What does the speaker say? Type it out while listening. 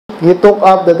he took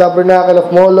up the tabernacle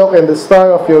of Moloch and the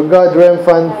star of your god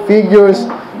Remphan, figures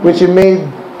which he made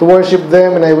to worship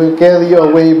them, and I will carry you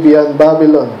away beyond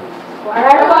Babylon.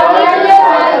 Our fathers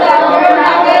had the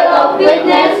tabernacle of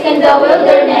witness in the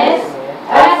wilderness,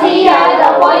 as he had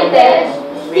appointed,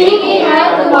 speaking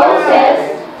unto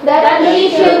Moses, that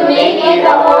he should make it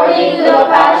according to the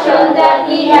fashion that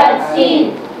he had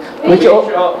seen.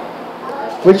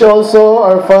 Which also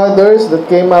our fathers that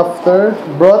came after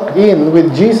brought in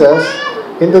with Jesus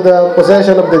into the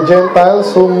possession of the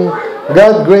Gentiles, whom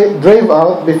God drave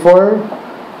out before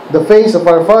the face of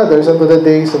our fathers unto the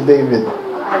days of David.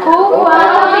 Who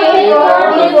found favor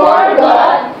before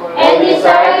God, and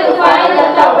desired to find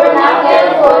a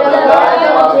tabernacle for the God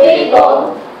of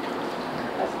Jacob.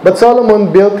 But Solomon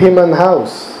built him an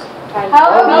house.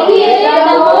 Howbeit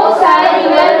the Most High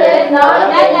dwelleth not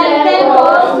in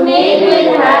temples made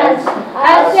with hands,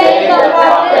 as saith the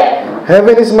prophet.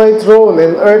 Heaven is my throne,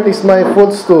 and earth is my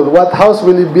footstool. What house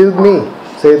will you build me,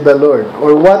 saith the Lord?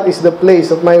 Or what is the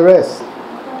place of my rest?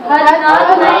 Hath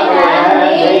not mine hand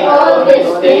made all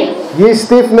these things? Ye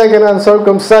stiff-necked and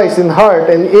uncircumcised in heart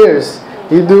and ears,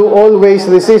 ye do always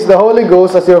resist the Holy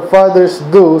Ghost, as your fathers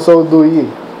do, so do ye.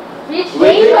 Which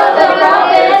of the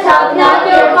prophets have not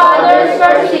your fathers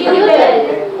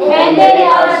persecuted? And they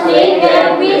have slain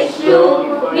them which slew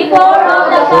before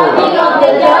of the coming of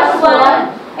the just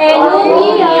one, and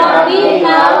whom ye have been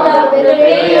now the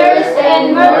betrayers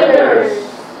and murderers.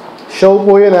 Show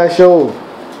po yun ha, show.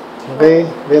 Okay?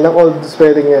 Yan ang old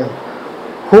spelling yan.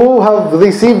 Who have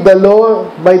received the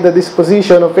law by the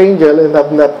disposition of angel and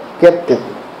have not kept it.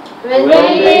 When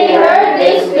they heard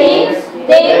these things,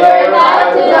 they were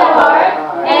cut to the heart,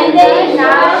 and they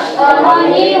gnashed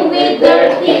upon him with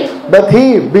their teeth. But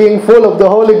he, being full of the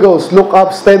Holy Ghost, looked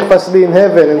up steadfastly in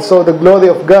heaven, and saw the glory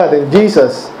of God, and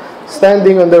Jesus,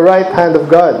 standing on the right hand of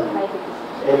God.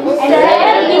 And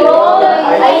then, behold,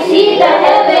 I see the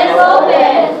heavens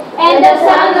open, and the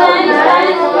Son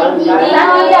standing on the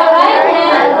right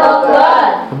hand of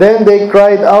God. Then they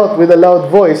cried out with a loud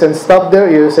voice, and stopped their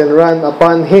ears, and ran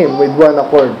upon him with one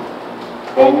accord.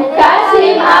 And cast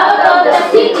him out of the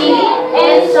city,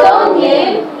 and stoned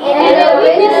him, and the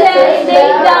witnesses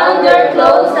laid down their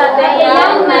clothes at the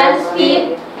young man's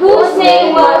feet, whose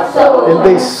name was Saul. And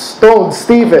they stoned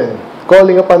Stephen,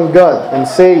 calling upon God, and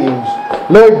saying,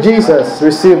 Lord Jesus,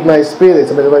 receive my spirit.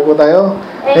 Sabay-sabay po tayo.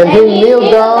 And he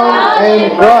kneeled down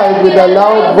and cried with a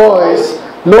loud voice,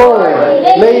 Lord,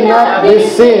 lay not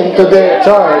this sin to their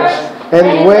charge.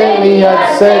 And when he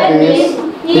had said this,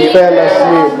 he fell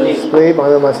asleep. Let's pray.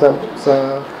 Panginoon, sa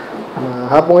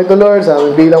hapong ito, Lord, sa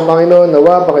aming bilang Panginoon,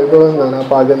 nawa, Panginoon, na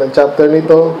napagandang chapter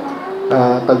nito,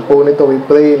 tagpo nito, we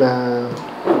pray na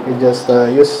you just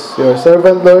use your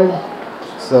servant, Lord,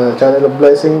 sa channel of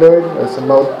blessing, Lord, as a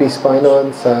mouthpiece, Panginoon,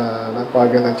 sa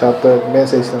napagandang chapter,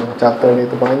 message ng chapter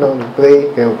nito, Panginoon. We pray,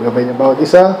 kayo gabay niya bawat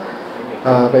isa,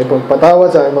 kayo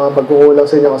pagpatawad sa mga pagkukulang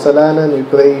sa inyong kasalanan. We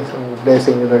pray ang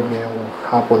blessing ni Lord ngayong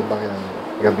hapon, Panginoon,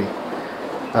 gabi.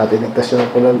 At iligtas nyo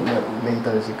na po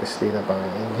later si Christina,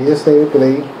 Panginoon. In Jesus' name we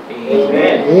pray.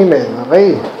 Amen. Amen.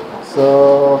 Okay.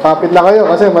 So, kapit lang kayo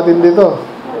kasi matindi to.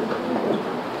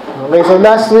 Okay, so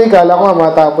last week, kala ko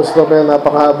matapos to, pero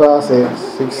napakahaba kasi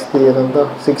 60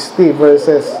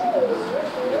 verses.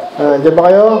 Diyan ba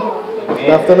kayo?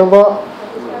 Good afternoon po.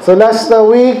 So last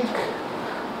week,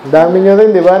 dami nyo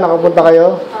rin, di ba? Nakapunta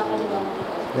kayo?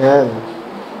 Yan.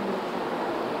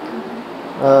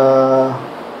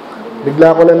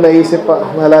 Bigla ko lang naisip pa,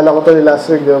 naalala ko to last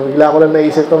week, diba? Bigla ko lang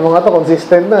naisip itong mga to,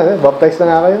 consistent na, baptize na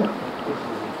nga kayo.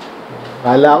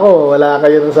 Kala ko, wala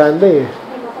kayo ng Sunday.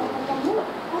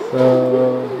 So,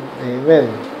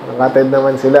 amen. Nakated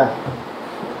naman sila.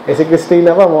 Eh si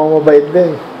Christina pa, mukhang mabait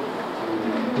din.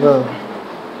 No.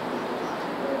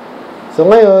 So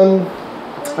ngayon,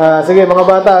 sige mga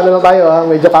bata, ano lang tayo ha?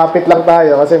 Medyo kapit lang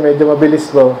tayo kasi medyo mabilis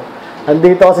ko.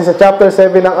 Andito kasi sa chapter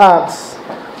 7 ng Acts,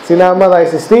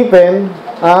 sinamarize si Stephen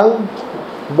ang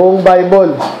buong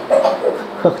Bible.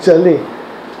 Actually,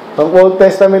 ang Old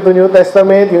Testament to New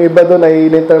Testament, yung iba doon ay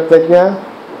in-interpret niya.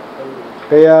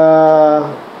 Kaya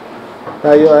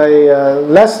tayo ay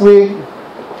last week,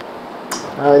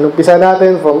 inumpisa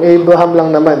natin from Abraham lang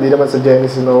naman, di naman sa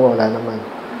Genesis, no, wala naman.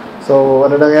 So,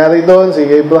 ano nangyari doon? Si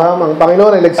Abraham, ang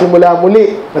Panginoon ay nagsimula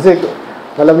muli. Kasi,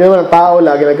 alam niyo naman, ang tao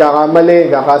lagi nagkakamali,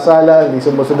 nagkakasala, hindi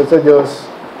sumusunod sa Diyos.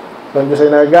 Ang Diyos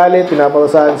ay nagagalit,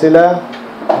 pinaparusahan sila.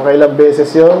 Kailang beses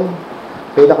yun.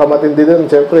 Pinakamatindi doon,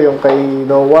 siyempre, yung kay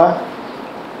Noah.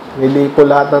 Nilipo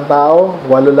lahat ng tao,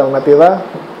 8 lang natira.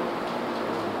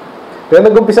 Pero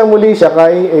nag-umpisa muli siya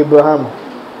kay Abraham.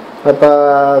 At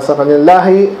sa kanyang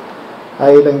lahi,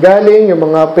 ay nanggaling yung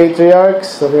mga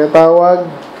patriarchs na tinatawag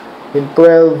in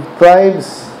 12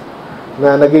 tribes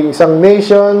na naging isang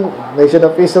nation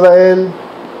of Israel.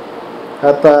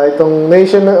 At itong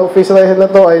nation of Israel na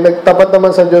to ay nagtapat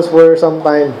naman sa Diyos for some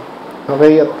time.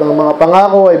 Okay, at ang mga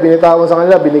pangako ay binitawan sa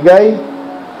kanila, binigay.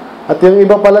 At yung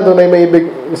iba pala doon ay may ibig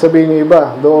sabihin yung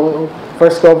iba. Doon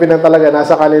first covenant talaga,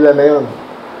 nasa kanila na yon.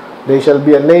 They shall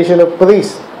be a nation of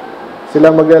priests.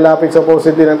 Sila maglalapit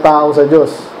supposedly ng tao sa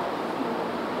Diyos.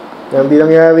 Yan, hindi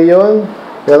nangyari yun.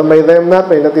 Pero may remnant,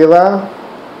 may natira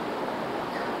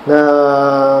na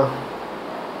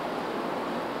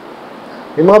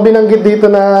yung mga binanggit dito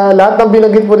na lahat ng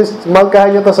binanggit po,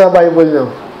 markahan nyo to sa Bible nyo.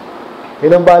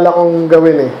 Yun ang bala kong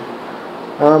gawin eh.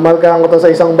 Markahan ko to sa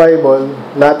isang Bible,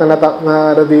 lahat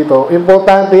na dito.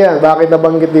 Importante yan. Bakit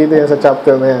nabanggit dito yan sa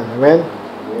chapter na yan? Amen?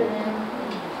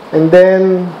 And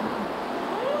then,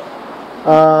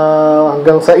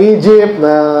 hanggang sa Egypt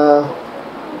na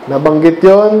nabanggit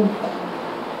yon.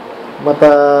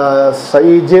 Sa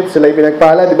Egypt, sila yung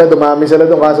pinagpala, di ba? Dumami sila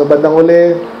doon, kaso bandang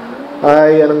uli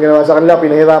ay anong ginawa sa kanila?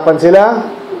 Pinahirapan sila.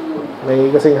 May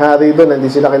kasing hari doon,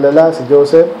 hindi sila kilala, si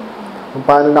Joseph. Kung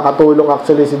paano nakatulong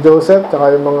actually si Joseph,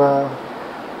 tsaka yung mga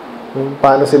kung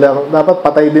paano sila, dapat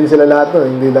patay din sila lahat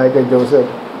doon, hindi dahil kay Joseph.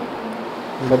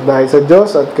 Dahil sa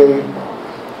Diyos at kay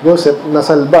Joseph,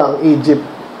 nasalba ang Egypt.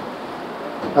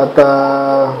 At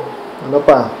ano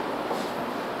pa?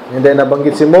 And then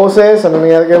nabanggit si Moses. Ano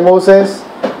nangyari kay Moses?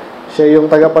 Siya yung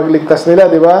tagapagligtas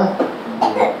nila, di ba?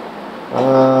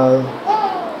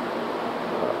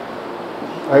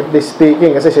 Artly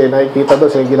speaking, kasi siya yung nakikita doon,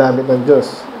 siya yung ginamit ng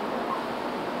Diyos.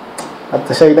 At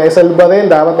siya yung naisalba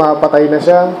rin, dapat makapatay na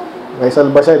siya.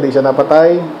 Naisalba siya, hindi siya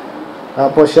napatay.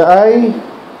 Tapos siya ay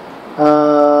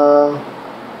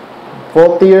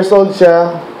 40 years old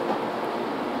siya.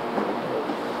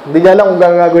 Hindi niya alam kung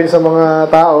gagawin sa mga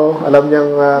tao. Alam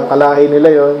niyang kalahi nila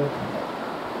yon.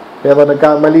 Pero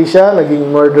nagkamali siya,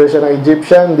 naging murder siya ng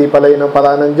Egyptian. Hindi pala yun ang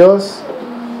paraan ng Diyos.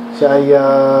 Siya ay,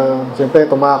 siyempre,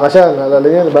 tumaka siya. Naalala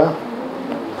niya, diba?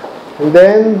 And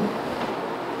then,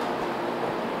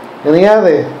 ano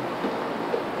nangyari?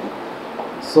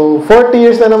 So, 40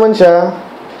 years na naman siya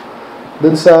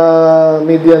dun sa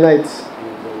Midianites.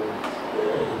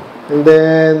 And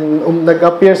then,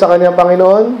 nag-appear sa kanyang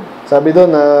Panginoon. Sabi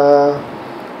doon na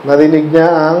narinig niya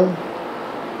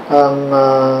ang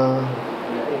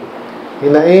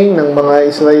hinaing ng mga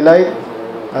Israelite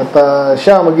at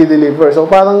siya magi-deliver.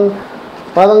 So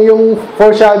parang yung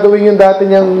foreshadowing yung dati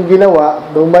niyang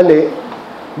ginawa, nung mali,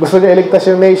 gusto niya iligtas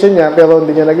yung nation niya pero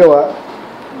hindi niya nagawa.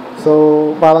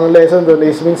 So parang lesson doon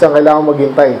is minsan kailangan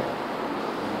maghintay.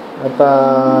 At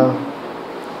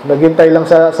naghintay lang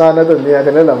sana doon, hindi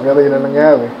natin alam, pero yun ang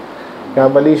nangyari.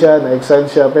 Kamali siya, na-exile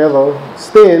siya, pero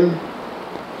still,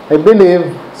 I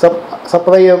believe, sa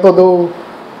prayer to, though,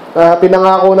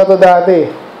 pinangako na to dati.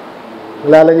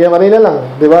 Alala niyo kanina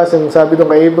lang, di ba? Sabi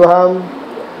doon kay Abraham,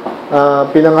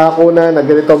 pinangako na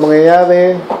ganito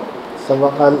mangyayari sa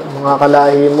mga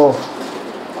kalahi mo.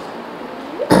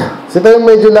 So ito yung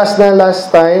medyo last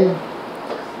time.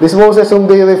 This Moses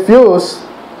whom they refused,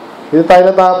 dito tayo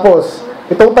natapos.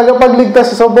 Itong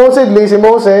tagapagligtas, supposedly, si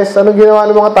Moses, anong ginawa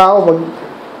ng mga tao?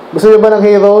 Gusto niyo ba ng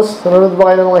heroes? Nanonood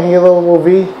ba kayo ng mga hero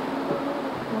movie?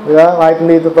 Diba? Kahit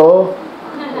hindi totoo.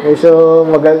 Medyo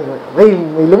may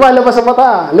lumalabas sa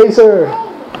mata. Laser.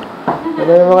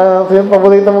 Ano yung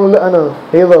paborito mong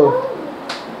hero?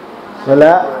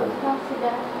 Wala.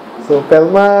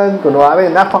 Superman,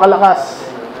 kunwari, napakalakas.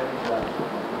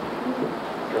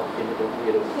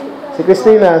 Si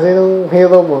Christina, sinong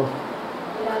hero mo?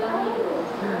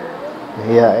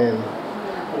 Nahiyain.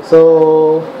 So,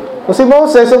 kung si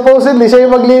Moses, supposedly, siya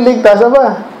yung magliligtas,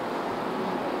 ba?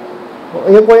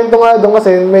 Yung kwento nga doon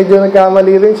kasi, medyo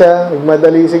nagkamali rin siya,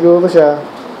 nagmadali siguro siya,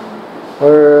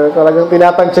 or talagang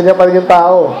tinatansya niya pa rin yung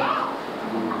tao.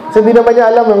 Kasi hindi naman niya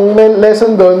alam, ang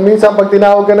lesson doon, minsan pag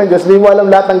tinawag ka ng Diyos, hindi mo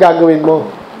alam lahat ng gagawin mo.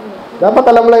 Dapat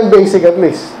alam mo lang yung basic at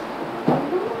least.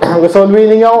 Kung soul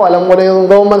winning ako, alam ko na yung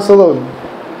Romans road.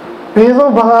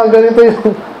 Pero baka ganito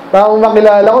yung taong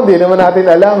makilala ko, di naman natin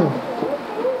alam.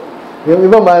 Yung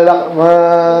iba,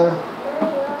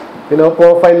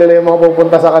 pinoprofile nila yung mga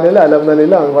pupunta sa kanila, alam na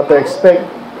nila what to expect.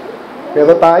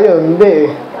 Pero tayo, hindi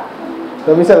eh.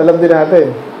 So, minsan, alam din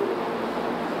natin.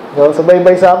 So,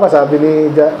 sabay-bay sapa, sabi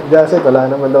ni Joseph, wala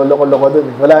naman daw loko-loko dun.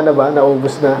 Wala na ba?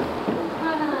 Naubos na.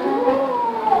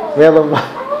 Meron ba?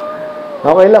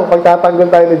 Okay lang,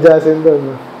 pagtatanggol tayo ni Joseph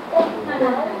dun.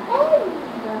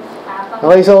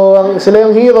 Okay, so sila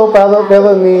yung hero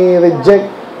pero ni-reject.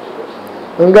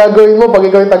 Ang gagawin mo pag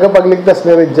ikaw yung tagapagligtas,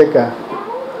 ni-reject ka.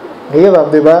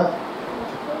 Hirap, di ba?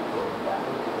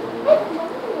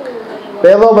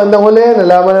 Pero bandang huli,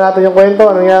 nalaman na natin yung kwento.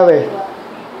 Anong nangyari?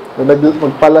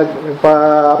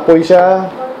 Nagpa-apoy siya.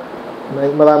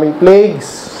 Maraming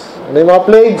plagues. Ano yung mga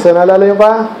plagues? Naalala nyo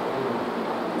pa?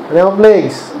 Ano yung mga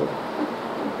plagues?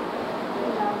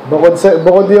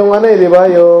 Bukod yung ano di ba?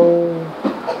 Yung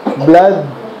blood.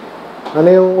 Ano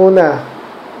yung una?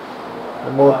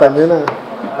 Umutan nyo na.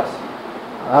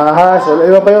 Ahas.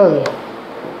 Iba pa yun.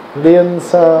 Hindi yun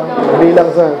sa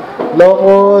bilang sa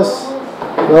locust.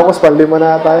 Locust, panlima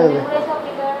na tayo.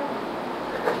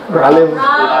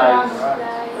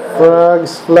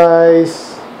 Frogs,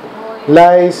 flies,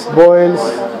 lice, boils.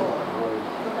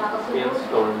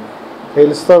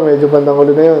 Hailstorm, medyo bandang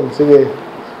ulo na yun. Sige.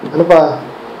 Ano pa?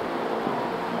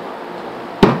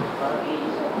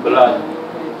 Blood.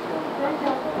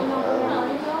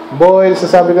 Boils,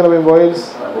 sasabi ko na ba yung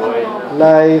boils?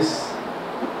 Lice,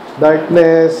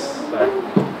 darkness,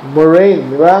 more rain,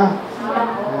 di ba?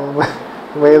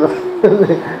 Mayroon.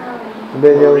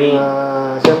 Then yung,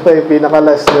 syempre,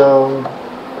 pinakalas yung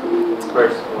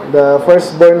the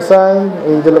firstborn son,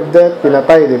 angel of death,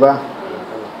 pinatay, di ba?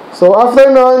 So, after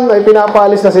nun, ay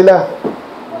pinapalis na sila.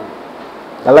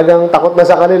 Talagang takot na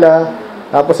sa kanila.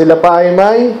 Tapos sila pa ay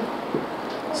may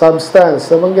substance.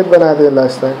 Nabanggit ba natin yung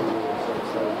last time?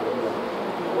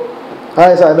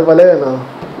 Ay, sa ano pala yun, no?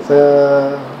 Sa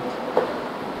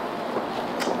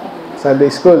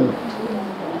Sunday school.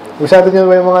 Masyado nyo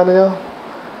ba yung mga ano nyo?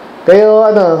 Kayo,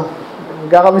 ano,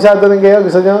 kakamisado rin kayo,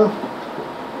 gusto nyo?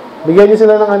 Bigyan nyo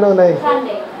sila ng ano, Nay?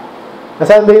 Sunday.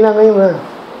 Sunday na ngayon, ha?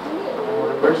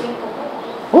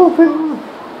 Oh, pwede mo.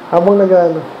 Habang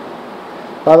nag-ano.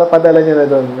 Para padala nyo na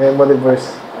doon, memory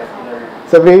verse.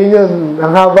 Sabihin nyo,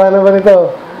 ang haba naman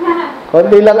ito.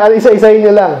 Konti lang, isa-isahin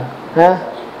nyo lang. Ha?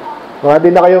 Baka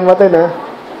di na kayong matin, ha?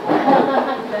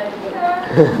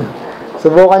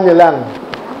 Subukan nyo lang.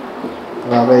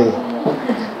 Okay.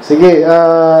 Sige,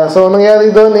 so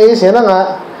nangyari doon is, yan na nga,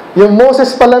 yung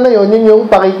Moses pala na yun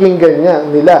yung pakikinggan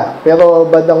nila. Pero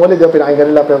bandang huli, di ba,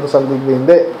 pinakinggan nila, pero sa digli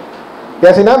hindi.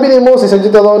 Kaya sinabi ni Moses sa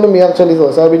Deuteronomy, actually ito,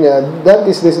 sabi niya, that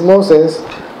is this Moses,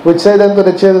 which said unto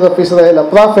the children of Israel, a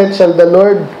prophet shall the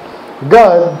Lord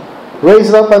God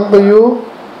raise up unto you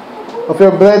of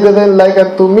your brethren like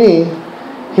unto me,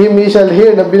 him ye shall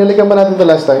hear. Binalikan ba natin ito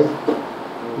last time?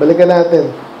 Balikan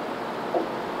natin.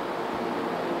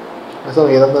 So,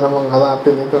 hirap na namang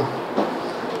harapin ito.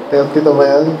 30 ba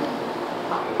yan?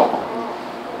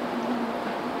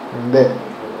 Hindi.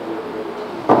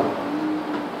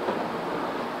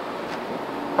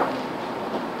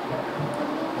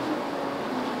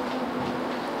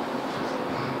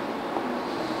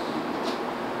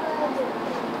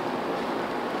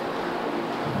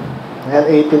 Ayan,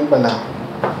 18 pala.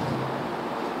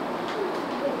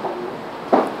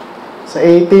 Sa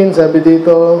 18, sabi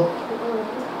dito,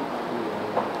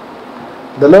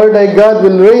 the Lord thy God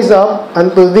will raise up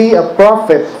unto thee a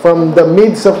prophet from the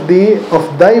midst of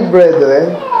thy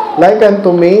brethren, like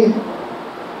unto me.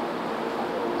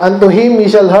 Unto him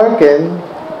ye shall hearken,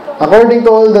 according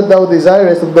to all that thou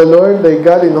desirest of the Lord thy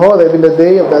God in Horeb in the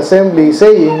day of the assembly,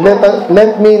 saying,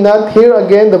 Let me not hear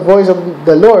again the voice of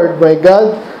the Lord my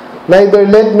God, neither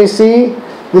let me see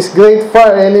this great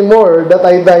fire anymore, that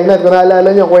I die not. Kung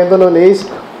naalala nyo, kwento nun is,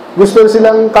 gusto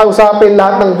silang kausapin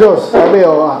lahat ng Diyos. Sabi,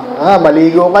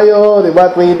 maligo kayo, di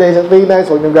ba? 3 days and 3 nights,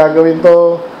 huwag nyo gagawin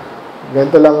to.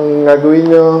 Ganito lang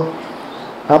gagawin nyo.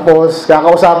 Tapos,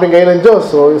 kakausapin kayo ng Diyos.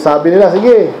 So, sabi nila,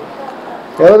 sige.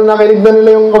 Pero nakinig na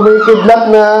nila yung kumikidlat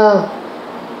na,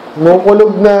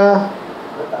 mukulog na,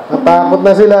 natakot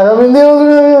na sila. Sabi, hindi.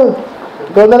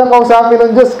 Ikaw na lang kausapin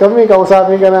ng Diyos. Kami,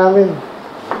 kausapin ka namin.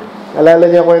 Alala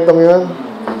niyo kwentong yun?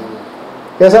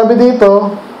 Kaya sabi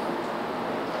dito,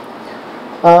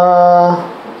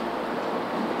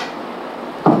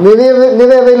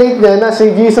 nire-relate niya na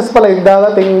si Jesus pala yung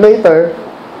darating later,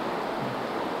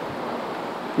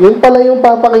 yun pala yung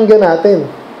papakinggan natin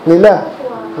nila.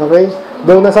 Okay?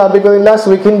 Doon nasabi ko rin last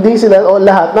week, hindi sila o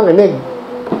lahat ng inig.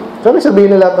 So,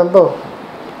 sabihin na lahat ng to.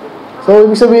 So,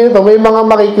 ibig sabihin ito, may mga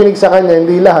makikinig sa kanya,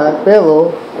 hindi lahat,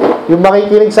 pero yung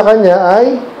makikinig sa kanya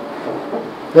ay,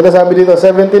 ganda sabi dito,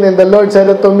 17, and the Lord said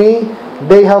unto me,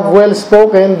 they have well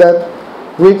spoken that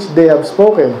which they have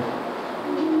spoken.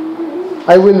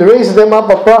 I will raise them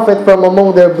up a prophet from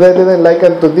among their brethren like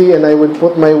unto thee, and I will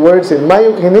put my words in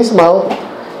his mouth,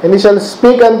 and he shall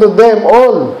speak unto them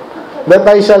all that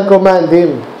I shall command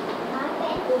him.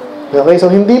 Okay, so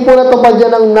hindi po natupad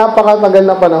yan ang napakatagal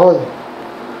na panahon.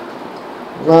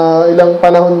 Ilang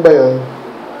panahon ba yun?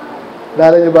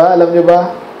 Alam nyo ba? Alam nyo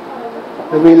ba?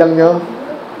 Nabilang nyo?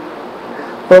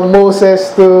 From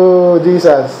Moses to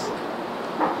Jesus.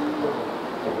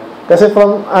 Kasi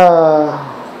from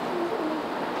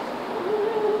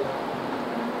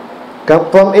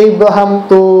From Abraham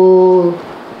to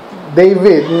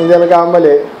David, hindi na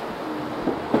nagkamali.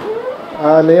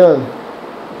 Ano yun?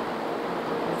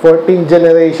 14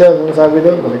 generation. Ano sabi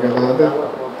doon? Balikan natin.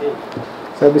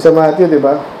 Sabi sa Mateo, di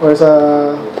ba? Or sa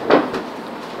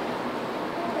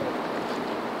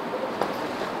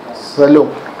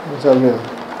Luke. Ano sabi yun?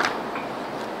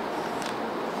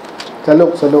 Sa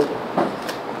Luke.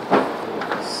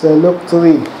 Sa Luke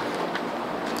 3.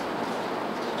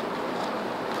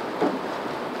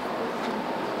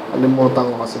 Limutan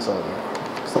ko kasi, sorry.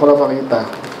 Gusto ko lang makita.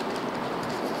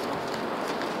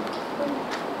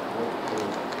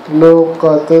 Luke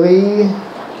 3.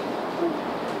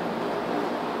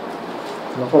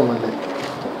 Naku, mali.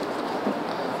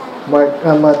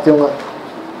 Matthew nga.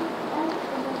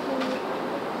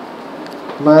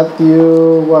 Matthew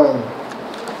 1.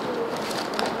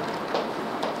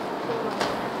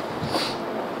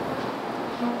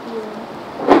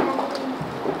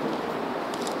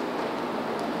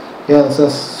 Yan,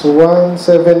 sa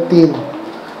 1:17.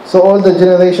 So all the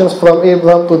generations from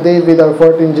Abraham to David are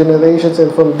 14 generations,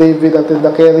 and from David until the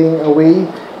carrying away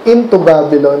into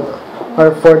Babylon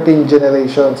are 14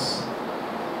 generations.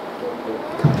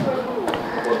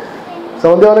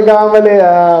 So hindi ako nagkakamali,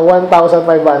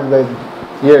 1,500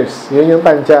 years. Yun yung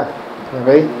tansya.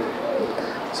 Okay?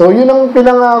 So yun ang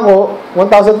pinangako,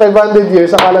 1,500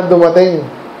 years, akalang dumating.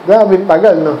 Grabe,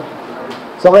 tagal, no?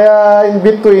 So kaya in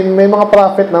between, may mga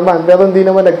prophet naman, pero hindi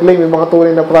naman nag-claim, yung mga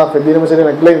tunay na prophet, hindi naman sila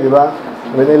nag-claim, di ba?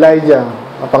 With Elijah,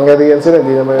 mapangyarihan sila,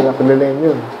 hindi naman nag-claim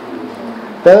yun.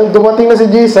 Pero dumating na si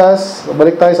Jesus,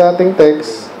 balik tayo sa ating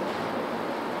text.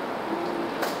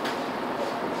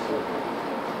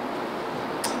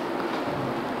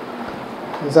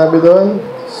 Sabi doon,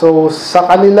 so sa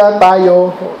kanila tayo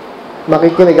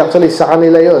makikinig, actually sa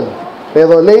kanila yun.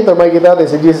 Pero later, makikita natin,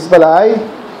 si Jesus pala ay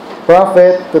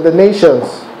prophet to the nations.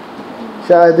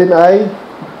 Siya din ay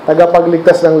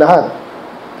tagapagligtas ng lahat.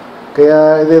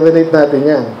 Kaya i-relate natin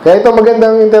yan. Kaya ito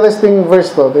magandang interesting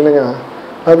verse to. Tingnan nyo.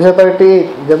 Sabi sa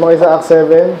 38. Diyan mo kayo sa Acts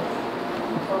 7.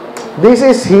 This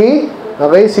is He.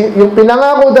 Okay? Yung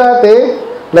pinangako dati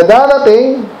na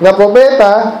darating na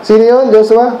propeta. Sino yun,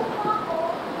 Joshua?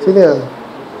 Sino yun?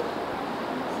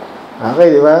 Okay,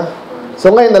 di ba?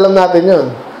 So ngayon, alam natin yun.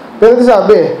 Pero ito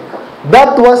sabi,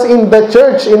 that was in the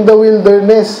church in the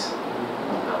wilderness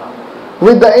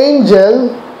with the angel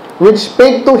which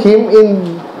spake to him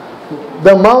in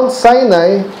the Mount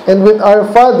Sinai, and with our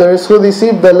fathers who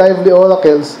received the lively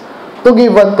oracles to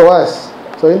give unto us.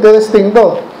 So, interesting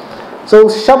to. So,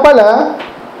 siya pala,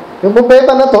 yung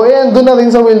propeta na to, andun na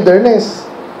rin sa wilderness.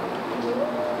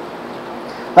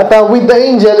 At with the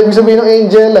angel, ibig sabihin ng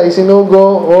angel ay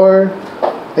sinugo or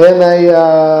ay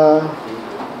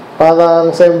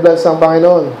parang semblance ng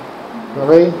Panginoon.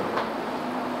 Okay?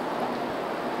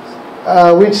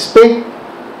 Which spake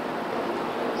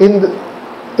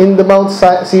in the Mount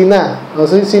Sinai.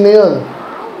 So, sino yun?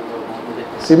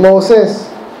 Si Moses.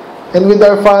 And with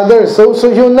our fathers. So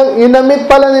yung na-meet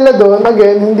pala nila doon,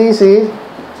 again, hindi si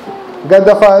God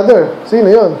the Father.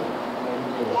 Sino yun?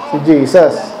 Si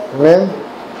Jesus. Amen?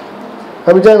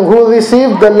 Sabi dyan, who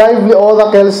received the lively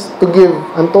oracles to give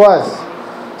unto us.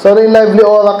 So, ano yung lively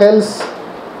oracles?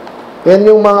 Yan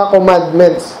yung mga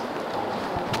commandments.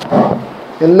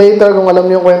 And later, kung alam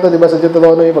niyo yung kwento, di ba, sa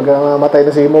Deuteronomy, pag namatay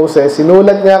na si Moses,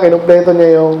 sinulat niya, kinumpleto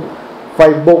niya yung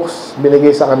 5 books,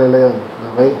 binigay sa kanila yun.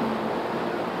 Okay?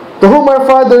 To whom our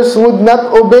fathers would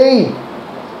not obey.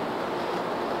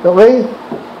 Okay?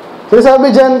 So,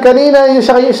 sabi dyan, kanina,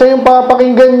 siya yung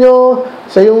papakinggan nyo,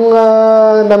 siya yung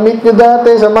na-meet nyo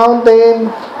dati sa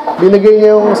mountain, binigay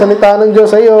niya yung salita ng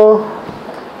Diyos sa iyo.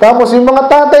 Tapos, yung mga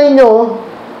tatay nyo,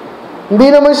 hindi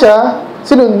naman siya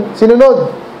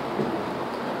sinunod.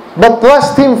 But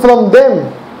thrust him from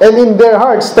them, and in their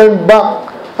hearts turned back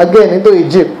again into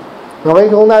Egypt. Okay?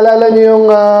 Kung naalala nyo yung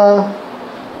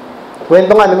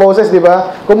kwento nga ni Moses, di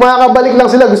ba? Kung makakabalik lang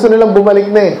sila, gusto nilang bumalik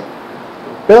na eh.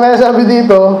 Pero kaya sabi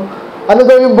dito, ano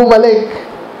daw yung bumalik?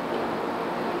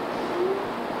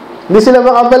 Hindi sila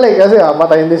makabalik kasi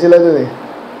patayin din sila dun eh.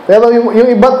 Pero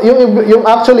yung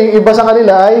actually, yung iba sa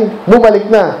kanila ay bumalik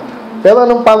na. Pero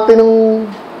anong parte nung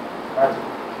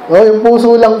yung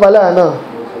puso lang pala, no?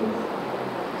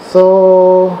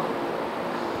 So,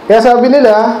 kaya sabi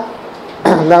nila,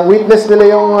 na witness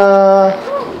nila yung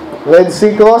Red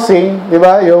Sea crossing, di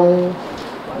ba? Yung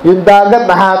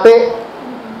dagat na hati.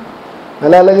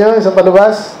 Nalala nyo yung sa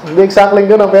palabas? Hindi exactly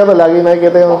gano'n, pero lagi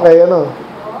nakikita yung kay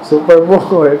Super Bowl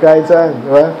or kahit saan, di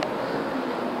ba?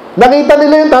 Nakita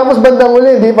nila yun, tapos bandang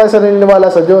uli, hindi pa sila naniniwala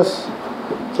sa Diyos.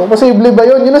 So, posible ba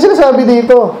yun? Yun ang sinasabi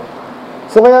dito.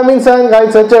 So, kaya minsan,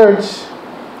 kahit sa church,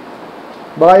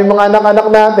 Baka yung mga anak-anak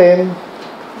natin,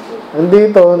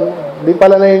 andito, di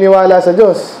pala naniniwala sa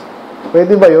Diyos.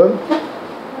 Pwede ba yun?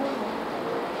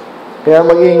 Kaya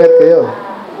mag-ingat kayo.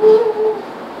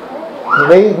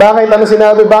 Okay? Bakit? Ano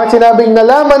sinabi? Bakit sinabing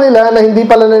nalaman nila na hindi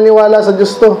pala naniniwala sa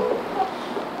Diyos to?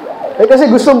 Kasi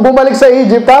gustong bumalik sa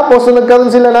Egypt, tapos nung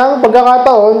nagkaroon sila ng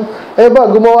pagkakataon,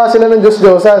 gumawa sila ng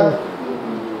Diyos-Diyosan.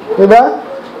 Diba?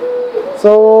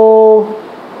 So,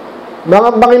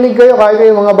 makinig kayo kahit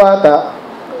kayo mga bata.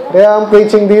 Kaya ang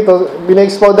preaching dito,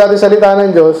 bina-expose natin salita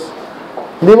ng Diyos.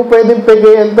 Hindi mo pwedeng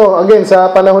pegayin to. Again,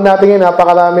 sa panahon natin ngayon,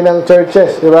 napakarami ng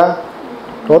churches, diba?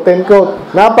 Quote and quote.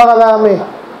 Napakarami.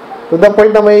 To the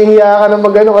point na mahihiya ka na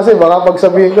mag-ano kasi baka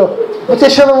pagsabihin ko,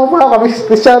 Kristyano mo pa kami,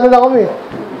 Kristyano na kami.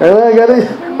 Kaya gano'n.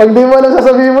 Pag di mo alam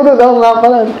sasabihin mo doon, ako nga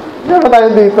pala. Kaya pa tayo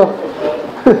dito.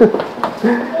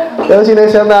 Pero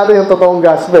sineshare natin yung totoong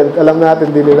gospel. Alam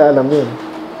natin, di nila alam yun.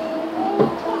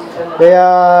 Kaya,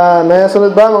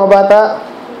 nasunod ba mga bata?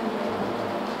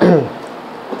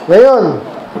 Ngayon,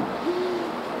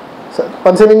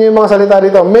 pansinin niyo yung mga salita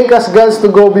dito. Make us gods to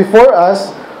go before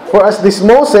us, for as this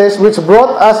Moses, which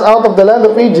brought us out of the land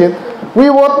of Egypt, we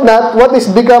wot not what is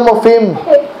become of him.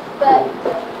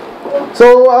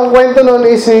 So, ang kwento nun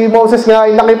is si Moses nga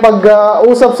ay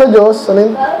nakipag-usap sa Diyos. Ano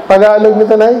yung Tagalog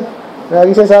nito, Nay?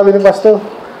 Lagi siya sabi ni Pastor.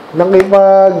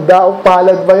 Nakipag-daop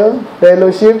palad ba yun?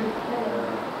 Fellowship.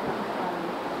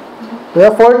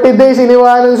 Kaya 40 days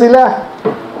iniwanan sila.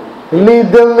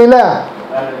 Leader nila.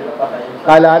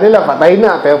 Kala nila, patay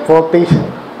na. Pero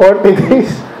 40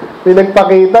 days. Di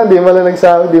nagpakita, di mo lang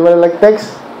nagsabi, di mo lang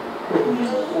nag-text.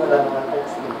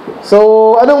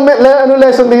 So, anong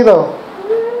lesson dito?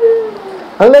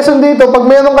 Ang lesson dito, pag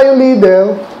meron kayong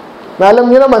leader, na alam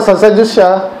nyo naman, sa Diyos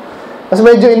siya, kasi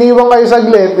medyo iniwan kayo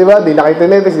saglit, di ba? Di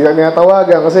nakitinetis, di na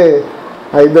tinatawagan, kasi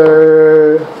either,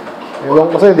 ewan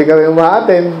ko sa'yo, di ka rin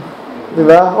umaaten, di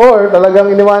ba? Or,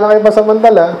 talagang iniwanan kayo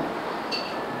pasamantala,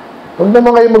 huwag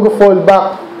naman kayo mag-fall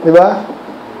back, di ba?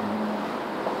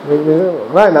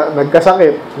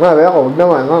 Nagkasakit. Huwag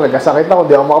naman, nagkasakit ako,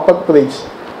 di ako makapag-preach.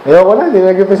 Ayoko na, di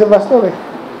nag-ipin sa pastor eh.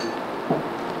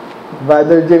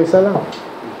 Brother James na lang.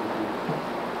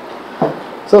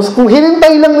 So, kung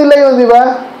hinintay lang nila yun, di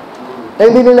ba?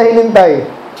 Hindi nila hinintay.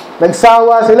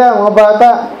 Nagsawa sila, mga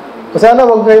bata. Sana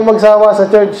huwag kayong magsawa sa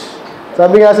church.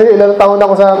 Sabi nga sila, ilang taon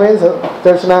ako sa amin, sa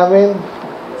church namin.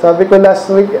 Sabi ko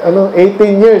last week,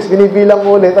 18 years, binibilang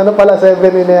ulit. Ano pala, 17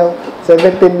 lang.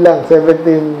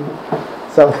 17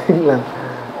 something lang.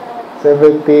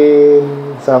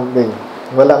 17 something.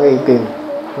 Walang 18.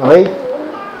 Okay?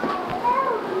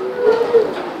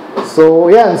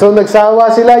 So, yan. So,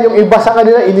 nagsawa sila. Yung iba sa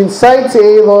kanila, in-incite si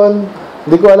Aaron.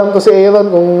 Hindi ko alam to si Aaron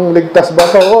kung ligtas ba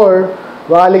to or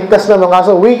baka ligtas naman.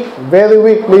 Kaso weak. Very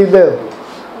weak leader.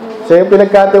 Siya yung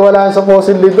pinagkatiwalaan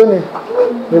supposedly dun eh.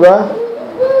 Di ba?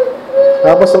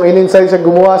 Tapos, nung in-incite siya,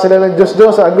 gumawa sila ng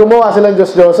Diyos-Diyosan. Gumawa sila ng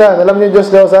Diyos-Diyosan. Alam niyo yung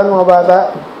Diyos-Diyosan, mga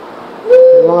bata?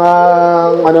 Yung mga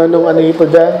ano-anong ito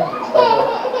dyan.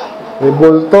 May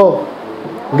bulto.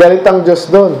 Galit ang Diyos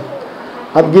dun.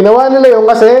 At ginawa nila yun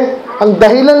kasi ang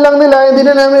dahilan lang nila, hindi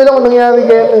na namin alam kung nangyari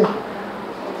kayo eh.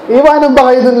 Iwanan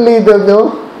ba kayo dun leader,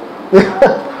 no?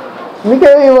 Hindi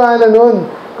kayo iwanan nun.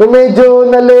 Kung medyo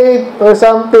na late or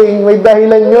something, may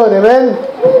dahilan yun. Amen?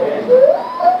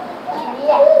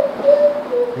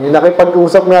 Yung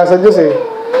nakipag-usap nga sa Diyos eh.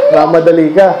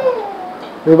 Mamadali ka.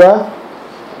 Diba?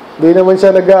 Hindi naman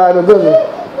siya nag-ano dun eh.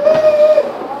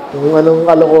 Yung anong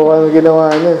kalokohan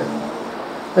ginawa niya.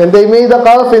 And they made a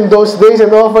calf in those days and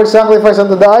offered sacrifice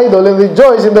unto the idol and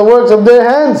rejoiced in the works of their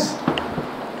hands.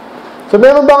 So,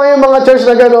 meron ba ngayon mga church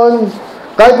na gano'n?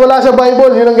 Kahit wala sa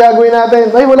Bible, yun ang gagawin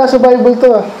natin. Ay, wala sa Bible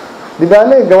to ah. Di ba,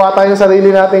 gawa tayo ng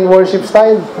sarili nating worship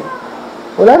style.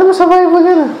 Wala naman sa Bible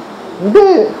yan ah.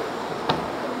 Hindi.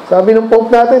 Sabi ng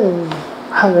Pope natin,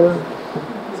 gano'n.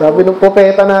 Sabi ng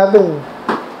propeta natin,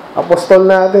 apostol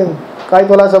natin, kahit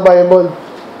wala sa Bible.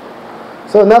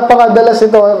 So, napakadalas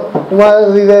ito. Kung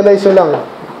ma-realize nyo lang,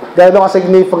 gano'n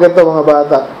ka-significant ito, mga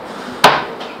bata.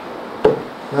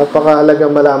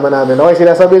 Napakahalagang malaman natin. Okay,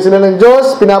 sinasabi sila ng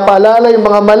Diyos, pinapaalala yung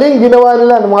mga maling ginawa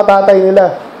nila, ng mga tatay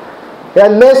nila.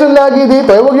 Kaya lesson lagi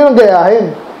dito, huwag nyo nang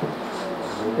gayahin.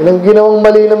 Ilang ginawang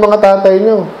mali ng mga tatay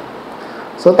nyo.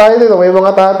 So, tayo dito, may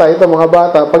mga tatay, ito, mga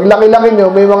bata. Pag laki-laki nyo,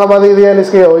 may mga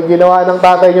marirealize kayo, ginawa ng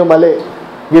tatay nyo mali.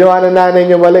 Ginawa ng nanay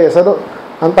nyo mali. So,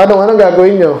 ang tanong, anong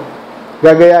gagawin nyo?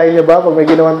 Gagayahin nyo ba pag may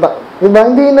ginawang diba?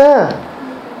 Hindi na.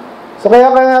 So, kaya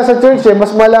nga sa church,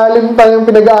 mas malalim pa yung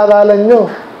pinag-aaralan nyo.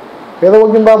 Pero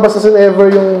huwag nyo babasasin ever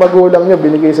yung magulang nyo,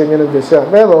 binigay sa inyo ng Diyos siya.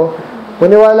 Pero,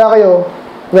 maniwala kayo,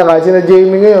 nga kahit sina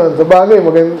Jamie ngayon, sa bagay,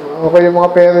 okay yung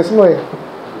mga parents mo eh.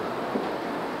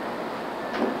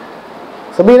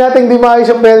 Sabihin natin, di maayos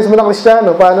yung parents mo na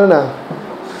Kristiyano, paano na?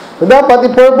 So, dapat,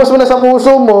 i-purpose mo na sa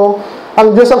puso mo,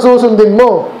 ang Diyos ang susundin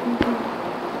mo.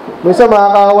 Minsan,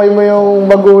 makakaaway mo yung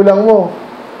magulang mo.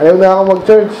 Ayaw na ako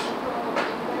mag-church.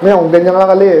 Ngayon, kung ganyan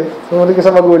ka kaliit, sumunod ka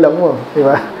sa magulang mo.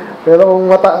 Diba? Pero kung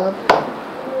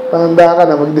tanda ka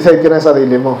na, mag-decide ka na sa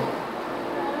sarili mo.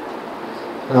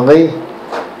 Okay?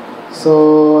 So,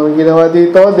 ang ginawa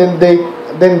dito,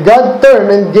 then God turned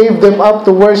and gave them up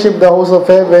to worship the host of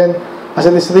heaven, as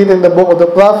it is written in the book of the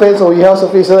prophets, O ye house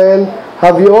of Israel,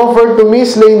 have you offered to me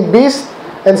slain beasts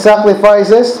and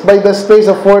sacrifices by the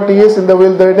space of 40 years in the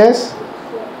wilderness?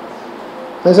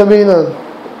 Ano sabihin nun?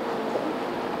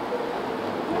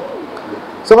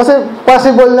 So kasi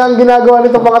possible na ang ginagawa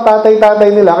nito mga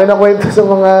tatay-tatay nila, kinakwento sa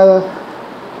mga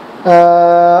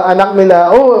anak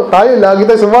nila, oh, tayo, lagi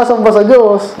tayo sumasamba sa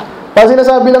Diyos. Kasi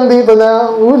sinasabi lang dito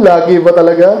na, lagi ba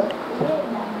talaga?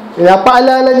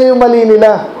 Paalala niya yung mali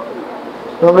nila.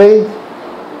 Okay?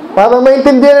 Para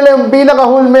maintindihan nila yung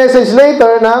pinaka-whole message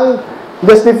later ng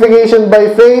justification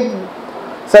by faith,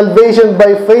 salvation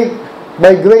by faith,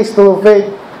 by grace through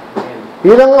faith.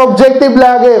 Yun ang objective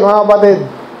lagi, mga kapatid,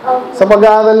 sa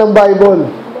pag-aaral ng Bible.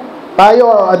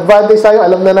 Tayo, advantage tayo,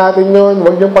 alam na natin yun.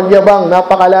 Huwag niyong pagyabang,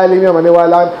 napakalalim yun,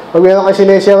 maniwala ka. Pag meron ka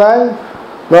sinesyaran,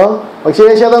 no? Pag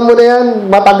sinesyaran mo na yan,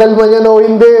 matagal man yan o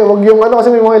hindi. Huwag yung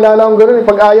kasi may mga ilala akong gano'n.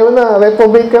 Pag ayaw na,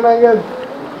 reprobate ka na agad.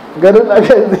 Ganun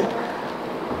agad.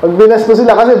 Pag binastos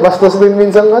sila, kasi bastos din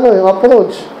minsan yung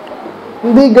approach.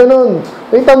 Hindi ganun.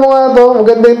 Kita mo nga to,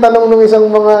 maganda yung tanong ng isang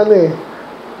mga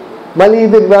mali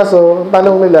din ba? So, ang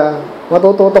tanong nila,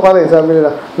 matututo ka rin, sabi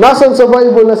nila, nasan sa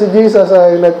Bible na si Jesus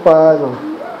ay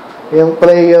yung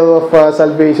prayer of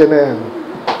salvation na yan.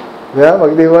 Diba?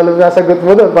 Pag di mo alam nasagot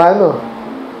mo doon, paano?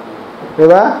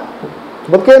 Diba?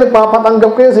 Ba't kayo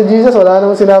nagpapatanggap kayo si Jesus? Wala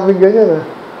namang sinabing ganyan,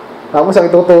 Tapos ang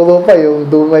ituturo pa yung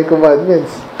do my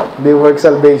commandments. Hindi work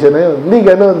salvation na yun. Hindi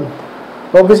ganun.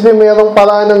 Obviously, mayroong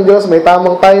paraan ng Diyos, may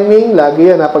tamang timing.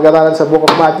 Lagi yan, napag-aralan sa book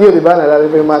of Matthew, di ba?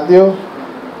 Nalala mo yung Matthew?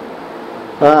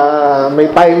 May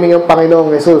timing ang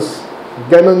Panginoong Jesus.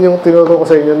 Ganun yung tinuro ko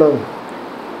sa inyo nun.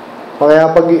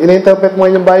 Kaya pag in-interpret mo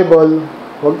yung Bible,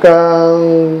 huwag kang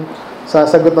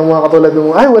sasagot ng mga katulad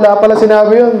mo, ay, wala pala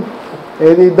sinabi yun.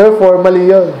 Therefore,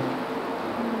 mali yun.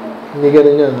 Hindi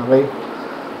ganun yun, okay?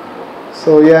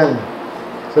 So, yan.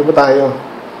 So, ba tayo?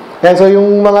 Yan, so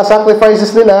yung mga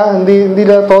sacrifices nila, hindi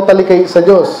na totally kay sa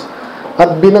Diyos.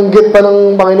 At binanggit pa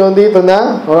ng Panginoon dito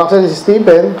na, or actually si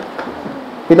Stephen,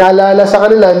 pinaalala sa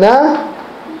kanila na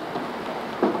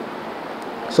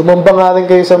sumamba nga rin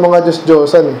kayo sa mga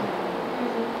Diyos-Diyosan.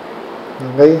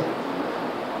 Okay?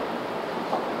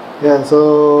 Yan,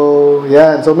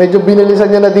 so medyo binilisan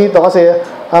niya na dito kasi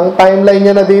ang timeline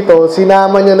niya na dito,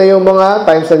 sinama niya na yung mga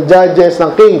times ng judges,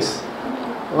 ng kings.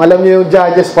 Alam niyo yung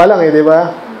judges pa lang di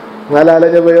ba?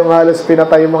 Naalala niyo ba yung halos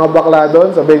pinatay yung mga bakla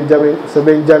doon sa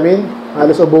Benjamin?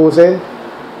 Halos ubusin.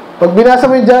 Pag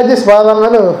binasa mo yung judges, parang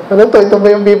ito ba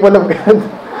yung people of God?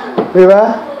 Di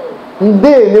ba?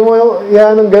 Hindi mo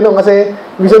yan ng gano'n kasi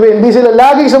ibig sabihin, hindi sila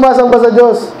laging sumasamba sa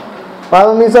Diyos.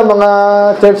 Parang minsan mga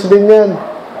church din yan.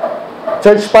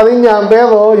 Church pa rin yan,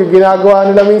 pero yung ginagawa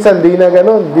nila minsan, di na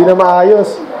gano'n, di na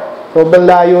maayos. Sobrang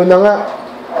layo na nga.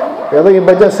 Pero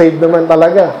iba dyan, saved naman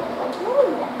talaga.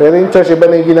 Pero yung church, iba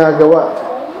na yung ginagawa.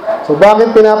 So,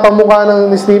 bakit pinapamukha ng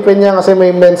Stephen niya? Kasi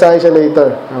may mensahe siya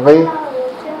later. Okay?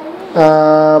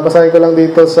 Basahin ko lang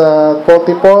dito sa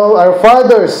 44. Our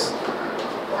fathers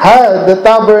had the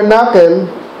tabernacle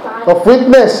of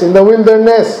witness in the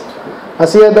wilderness,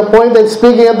 as he had appointed,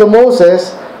 speaking unto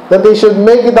Moses, that they should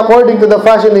make it according to the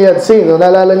fashion he had seen.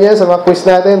 Naalala niya sa mga quiz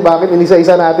natin, bakit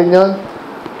inisa-isa natin yon?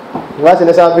 Diba?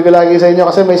 Sinasabi ko lagi sa inyo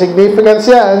kasi may significance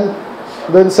yan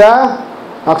dun sa,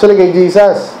 actually kay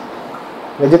Jesus.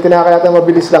 Medyo tinakay natin,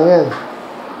 mabilis lang yan.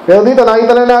 Pero dito,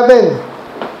 nakita na natin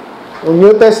yung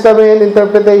New Testament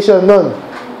interpretation nun.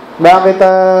 Bakit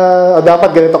dapat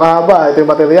ganito kahaba? Ito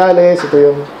yung materials, ito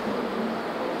yung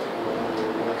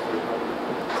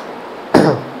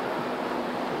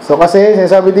so kasi,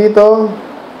 sinasabi dito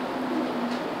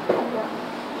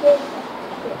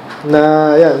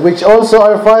na yan, which also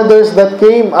our fathers that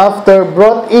came after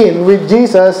brought in with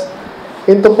Jesus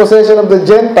into possession of the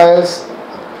Gentiles,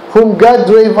 whom God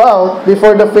drave out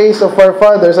before the face of our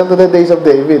fathers unto the days of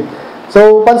David.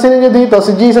 So, pansinin nyo dito,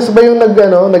 si Jesus ba yung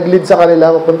nag-lead sa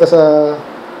kanila papunta sa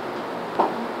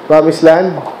Promised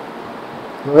Land?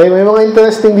 Okay, may mga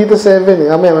interesting dito 7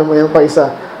 may pa isa.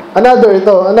 Another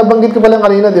ito, nabanggit ko pa lang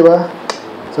kanina, di ba?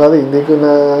 Sorry, hindi ko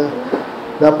na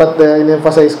dapat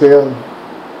in-emphasize ko yun.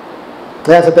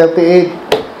 Ayan, sa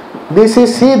 38. This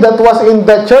is he that was in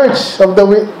the church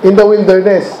in the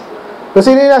wilderness. So,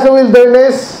 sino yung nasa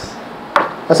wilderness?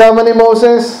 Kasama ni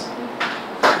Moses?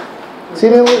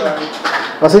 Sino yung...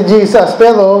 Kasi Jesus.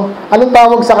 Pero, anong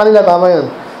tawag sa kanila? Tama yun.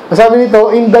 Sabi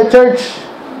nito, in the church.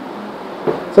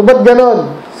 So, ba't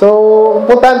ganon? So,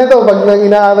 importante ito pag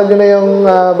inaaral nyo na yung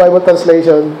Bible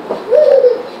translation.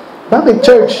 Bakit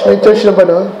church? May church na ba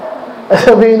nun?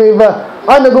 Sabihin ng iba,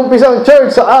 nag-umpisa ang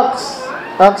church sa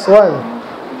Acts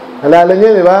 1. Alala nyo,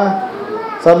 di ba?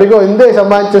 Sabi ko, hindi. Sa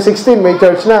Mateo 16, may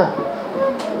church na.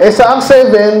 Sa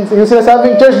Acts7, yung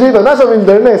sinasabing church dito, nasa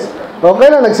wilderness. Okay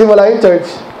na, nagsimula yung church.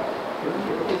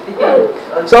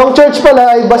 So, ang church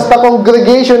pala ay basta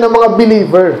congregation ng mga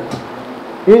believer.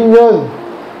 Yun.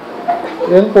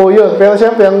 Yun po yun. Pero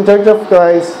siyempre, ang Church of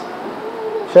Christ,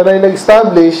 siya na yung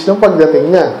nag-establish nung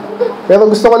pagdating niya. Pero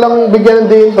gusto ko lang bigyan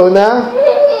din ito na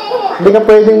hindi ka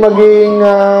pwedeng maging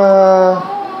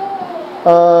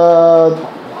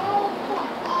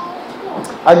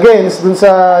against dun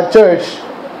sa church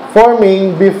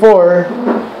forming before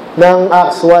ng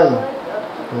Acts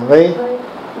 1. Okay?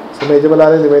 So medyo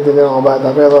malalim, hindi maintindihan ako bata,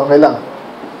 pero okay lang.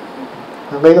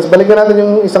 Okay, tapos balikan natin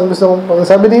yung isang gusto kong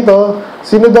sabi dito,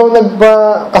 sino daw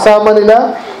kasama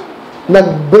nila?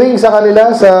 Nag-bring sa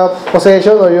kanila sa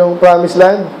possession o yung promised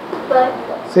land?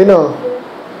 Sino?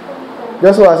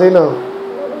 Joshua, sino?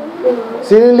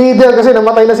 Sino yung leader? Kasi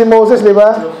namatay na si Moses, di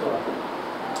ba?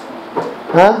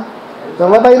 Ha?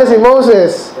 Namatay na si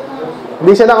Moses.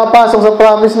 Hindi siya nakapasok sa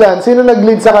promised land. Sino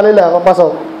nag-lead sa kanila?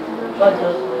 Papasok?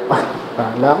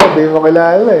 Kala ko, di mo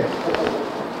kilala eh.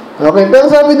 Okay, pero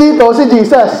sabi dito, si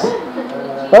Jesus.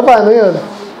 Paano yun?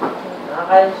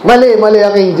 Mali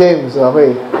ang King James.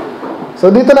 Okay. So,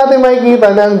 dito natin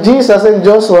makikita na ang Jesus and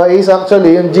Joshua is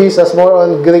actually yung Jesus more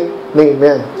on Greek name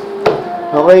yan.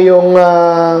 Okay, yung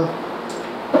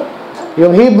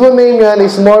Hebrew name yan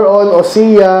is more on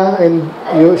Osea and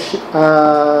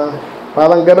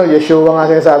parang gano'n, Yeshua nga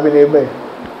sinasabi ni iba eh.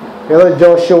 Pero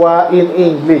Joshua in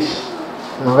English.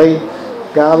 Okay?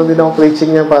 Kakaroon din akong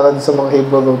preaching niya para sa mga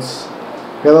Hebrew roots.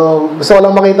 Pero gusto ko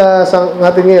lang makita sa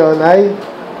natin ngayon ay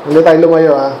hindi tayo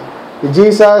lumayo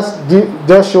Jesus,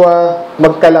 Joshua,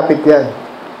 magkalapit yan.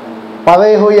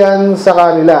 Pareho yan sa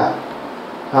kanila.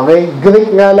 Okay?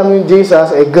 Greek nga lang yung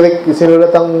Jesus, Greek yung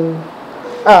sinulat ang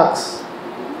Acts.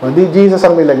 Hindi Jesus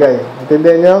ang nilagay.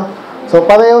 Intindihan nyo? So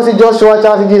pareho si Joshua at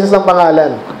si Jesus ang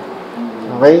pangalan.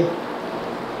 Okay?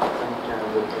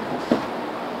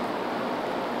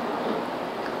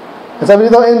 Sabi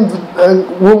dito,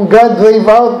 whom God drave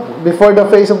out before the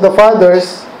face of the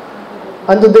fathers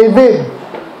unto David.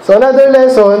 So, another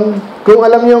lesson, kung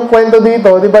alam niyo yung kwento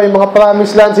dito, di ba, yung mga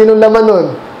promised land, sinong laman nun?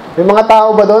 May mga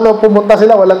tao ba doon? O pumunta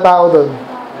sila, walang tao doon?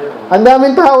 Ang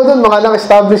daming tao doon, mga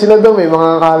nang-establish sila doon, may mga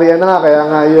kariyan na nga, kaya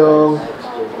nga yung,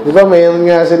 di ba, mayroon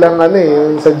nga silang,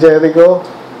 yung sa Jericho,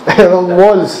 mayroong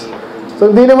walls.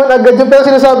 So, hindi naman agad yun, pero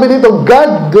sinasabi dito,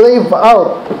 God drave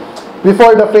out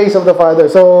before the face of the Father.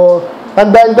 So,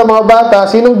 tandaan ito mga bata,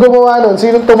 sinong gumawa nun?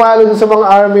 Sinong tumalo sa mga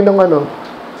army ng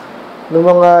ng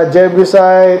mga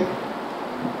Jebusite,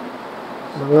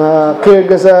 mga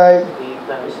Kyrgyzite,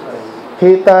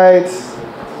 Hittites,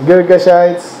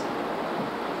 Girgashites.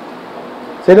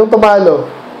 Sinong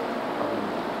tumalo?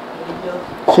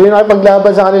 Sino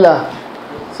nakipaglaban sa kanila?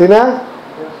 Sina?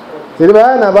 Sino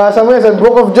ba? Nabasa mo yan sa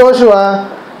Book of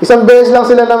Joshua, isang beses lang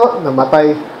sila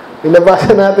namatay.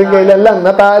 Nilabasa natin kailan lang.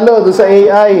 Natalo doon sa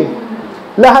AI.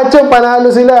 Lahat yung panalo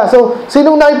sila. So,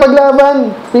 sinong nakipaglaban?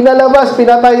 Pinalabas,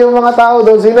 pinatay yung mga tao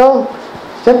doon. Sino?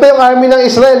 Siyempre yung army ng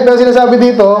Israel. Pero sinasabi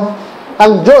dito,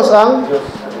 ang Diyos ang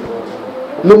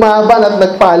lumaban at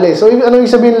nagpali. So, ano yung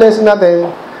sabihin lesson natin?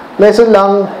 Lesson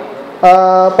lang,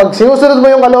 pag sinusunod mo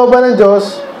yung kalooban ng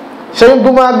Diyos, siya yung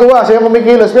gumagawa, siya yung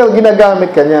kumikilos, pero ginagamit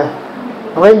ka niya.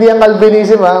 Okay, hindi ang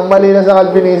Calvinism Ang mali na sa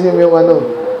Calvinism yung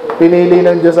pinili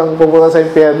ng Diyos ang pupunta sa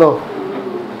impyerno.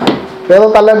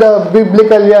 Pero talaga,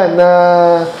 biblical yan na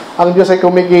ang Diyos ay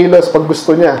kumikilos pag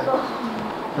gusto niya.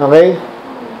 Okay?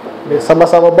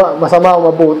 Masama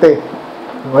o mabuti.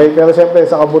 Okay? Pero siyempre,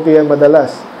 sa kabutihan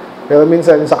madalas. Pero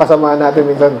minsan, sa kasamaan natin,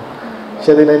 minsan,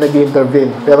 siya din ay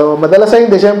nag-intervene. Pero madalas ay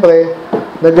hindi, siyempre,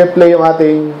 nag-replay yung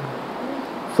ating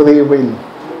free will.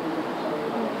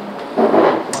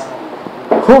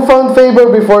 Who found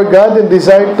favor before God and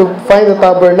desired to find a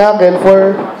tabernacle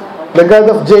for the God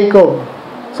of Jacob?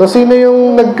 So, sino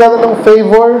yung nagkaroon ng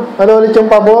favor? Ano ulit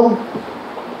yung pabor?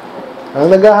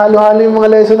 Ang naghahalo-halo yung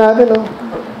mga lesson natin, no?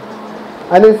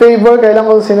 Ano yung favor? Kailan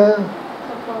ko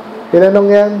tinanong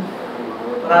yan?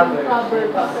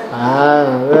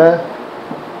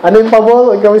 Ano yung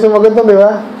pabor? Ikaw yung sumagot nun, di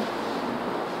ba?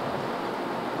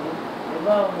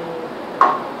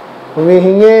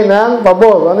 Humihingi ng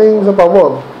pabor. Ano yung sa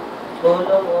pabor?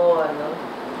 Tulong o ano?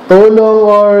 Tulong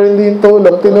or hindi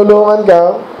tulong, tinulungan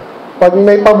ka. Pag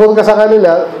may pabor ka sa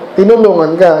kanila,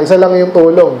 tinulungan ka. Isa lang yung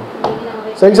tulong.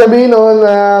 So, ibig sabihin nun,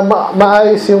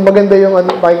 maayos yung maganda yung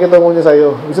pakikitungo niya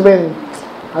sa'yo. Ibig sabihin,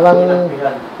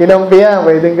 kinampihan,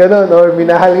 pwedeng ganun. Or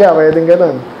minahal ka, pwedeng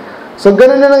ganun. So,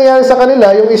 ganun na nangyari sa kanila.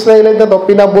 Yung Israelite na to,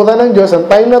 pinabutan ng Diyos ang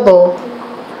time na to.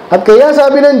 At kaya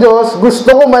sabi ng Diyos,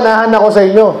 gusto ko manahan ako sa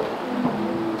inyo.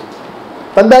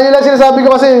 Tandaan nyo lang sinasabi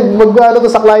ko kasi mag-ano to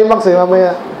sa climax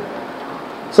mamaya.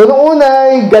 So, noong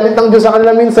una ay galit ng Diyos sa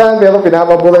kanila minsan, pero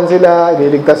pinapabutan sila,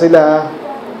 iniligtas sila.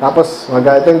 Tapos,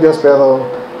 magalit ng Diyos, pero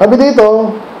sabi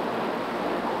dito,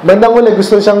 bandang uli,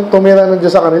 gusto siyang tumira ng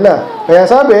Diyos sa kanila. Kaya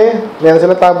sabi, meron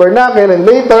sila tabernacle, and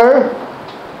later,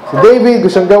 si David,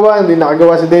 gusto siyang gawa, hindi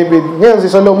nakagawa si David. Ngayon, si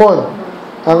Solomon,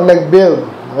 ang nag-build.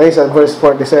 Okay, sa verse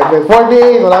 47.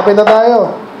 48, malapit na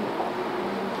tayo.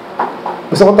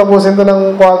 Gusto kong tapusin to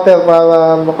ng quarter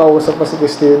para makausap pa si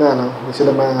Christina, no? Hindi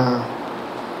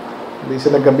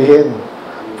sila gabihin.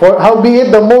 For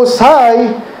howbeit the Most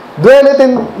High dwelleth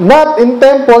not in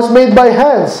temples made by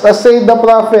hands, as said the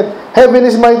prophet, heaven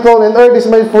is my throne and earth is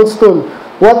my footstool.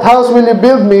 What house will you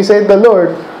build me, said the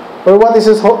Lord? Or what is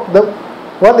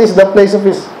the place of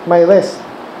my rest?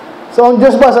 So ang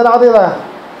Diyos ba, saan nakatira?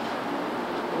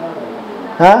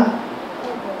 Ha?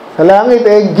 Sa langit,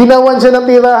 ginawan siya ng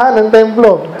tirahan, ng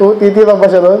templo. Titira ba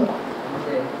siya doon?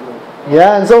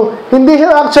 Yan. So, hindi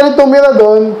siya actually tumira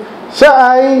doon. Siya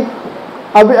ay,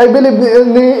 I believe,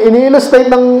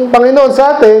 ini-illustrate ng Panginoon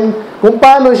sa atin kung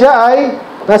paano siya ay,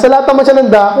 nasa lahat naman siya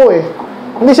ng dako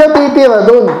Hindi siya titira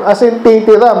doon. As in,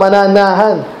 titira,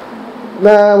 mananahan.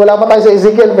 Na wala pa tayo sa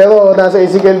Ezekiel, pero nasa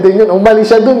Ezekiel din yun.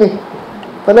 Umalis siya doon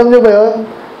Alam nyo ba yun?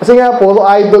 Kasi nga, puro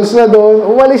idols na doon.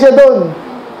 Umalis siya doon.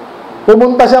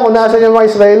 Pumunta siya kung nasa yung mga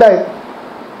Israelite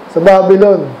sa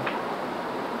Babylon.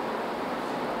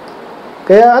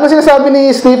 Kaya ano sinasabi ni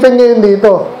Stephen ngayon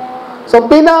dito? So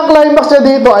pinaka-climax niya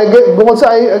dito ay bukod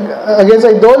sa against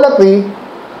idolatry,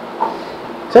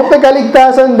 siyempre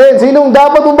kaligtasan din. Sinong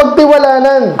dapat mong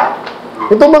pagtiwalanan?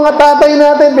 Itong mga tatay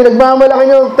natin, pinagmamalaki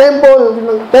nyo,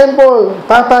 temple,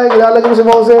 tatay, kilala mo si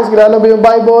Moses, kilala mo yung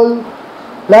Bible.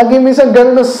 Lagi minsan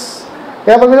ganun.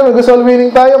 Kaya pag nag-soul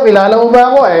winning tayo, kilala mo ba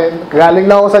ako? Galing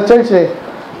lang ako sa church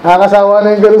Nakakasawa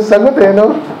na yung ganun sagot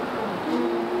no?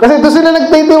 Kasi doon sila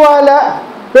nagtitiwala,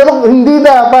 pero hindi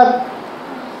dapat.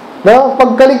 No?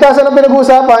 Pag kaligtasan ang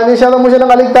pinag-uusapan, hindi siya lang mo siya ng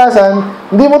kaligtasan,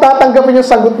 hindi mo tatanggapin yung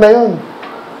sagot na yun.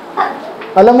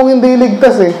 Alam mong hindi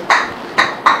ligtas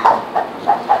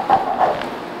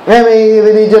may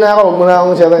religion na ako, huwag mo na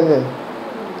akong sharean yan.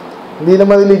 Hindi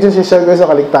naman religion siya sa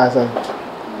kaligtasan.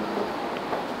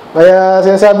 Kaya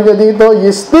sinasabi niya dito,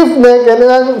 ye stiff-neck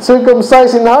and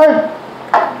uncircumcised in heart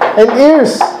and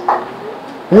ears.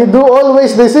 You do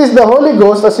always resist the Holy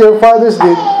Ghost as your fathers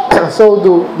did, so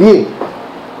do ye.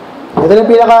 Ito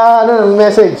yung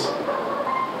message.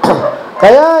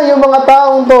 Kaya yung mga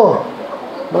taong to,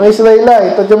 mga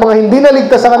Israelite, at yung mga hindi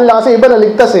naligtas sa kanila, kasi iba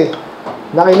naligtas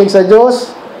nakinig sa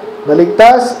Diyos,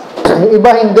 naligtas, yung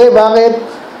iba hindi. Bakit?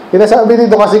 Sinasabi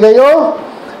dito kasi kayo,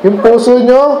 yung puso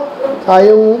nyo,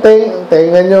 yung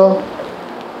tenga nyo,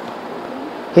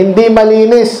 hindi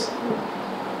malinis.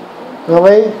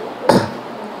 Okay?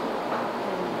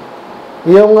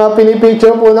 Yung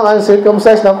pinipicture po ng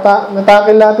uncircumcised,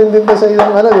 natakil natin dito sa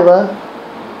isang di ba?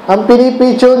 Ang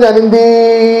pinipicture niyan, hindi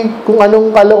kung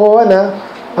anong kalokohan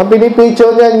Ang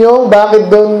pinipicture niyan yung bakit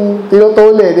doon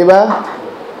tinutuli, di ba?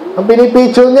 Ang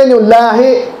pinipicture niyan yung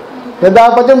lahi na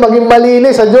dapat yung maging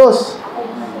malinis sa Diyos.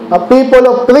 A people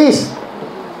of priests.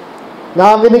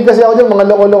 Nakakinig kasi ako dyan,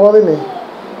 mga loko-loko rin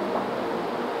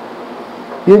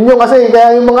Yun yung kasi,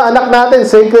 kaya yung mga anak natin,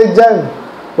 sacred dyan.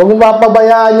 Huwag mong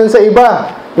mapabayaan yun sa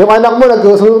iba. Yung anak mo,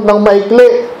 nagsusuot ng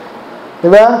maikli.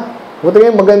 Diba? Buti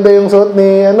ngayon, maganda yung suot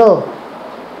ni,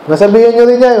 nasabihin nyo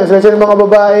rin yan, especially mga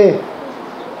babae.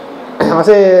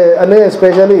 Kasi,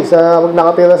 especially, sa pag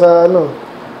nakatira sa,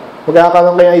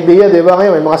 magkakaroon kayo idea, diba?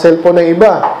 Ngayon, may mga cellphone na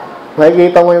iba.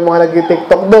 Makikita mo yung mga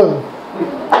nag-TikTok doon.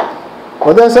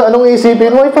 O dahil sa anong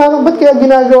isipin mo, parang ba't kaya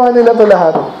ginagawa nila to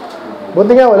lahat?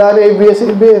 Buti nga, wala na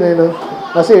ABS-CBN,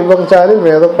 Kasi ibang channel,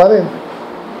 meron pa rin.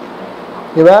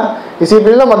 Diba?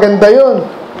 Isipin nila, maganda yun.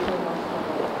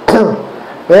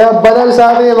 Kaya banal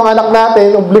sa atin yung mga anak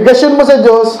natin, obligasyon mo sa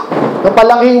Diyos, na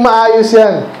palaking maayos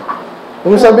yan.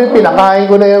 Kung sabihin, pinakain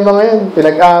ko na yung mga yan,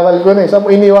 pinag-aral ko na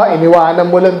Sabi mo, iniwanan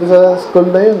mo lang sa school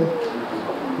na yun.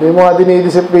 Hindi mo nga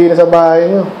dinidisiplina sa bahay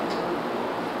nyo.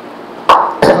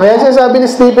 Kaya siya sabi ni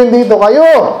Stephen dito,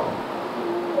 kayo,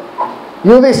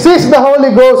 you resist the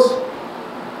Holy Ghost.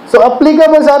 So,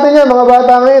 applicable sa atin yan, mga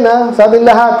bata ngayon, sa ating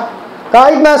lahat.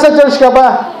 Kahit nasa church ka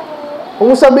pa,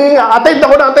 Kung sabihin, attend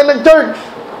ng church.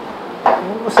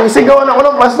 Sisigawan ako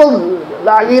ng pastor,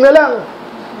 lagi na lang.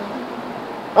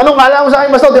 Anong kala mo sa akin,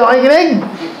 pastor? Di ako nakikinig?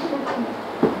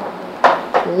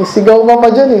 Isigaw pa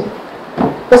dyan eh.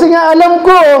 Kasi nga alam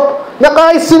ko, na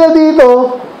kahit sila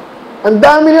dito, ang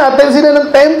dami nila, attend sila ng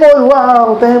temple.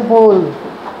 Wow, temple.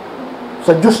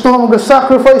 Sa Diyos to,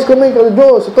 mag-sacrifice kami kay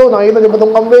Diyos. Ito, nakikita niyo ba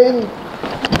itong campaign?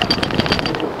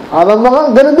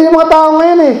 Ganun din yung mga tao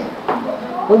ngayon eh.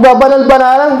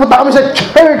 Magbabanal-banalan, punta kami sa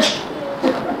church.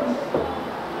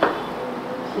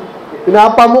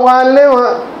 Pinapamukha nila yung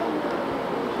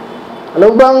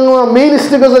alam bang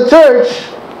ministry ko sa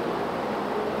church?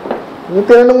 Yung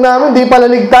tinanong namin, di pala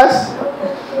ligtas.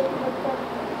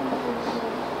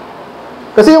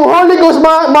 Kasi yung Holy Ghost,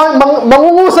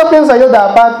 mangungusap yan sa'yo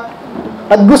dapat.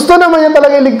 At gusto naman yan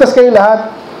talaga iligtas kayo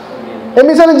lahat. Eh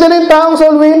minsan nandiyan yung taong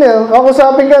soul winner.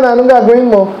 Kakusapin ka na, anong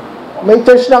gagawin mo? May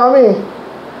church na kami.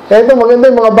 Kaya ito maganda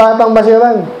yung mga batang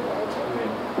basiran.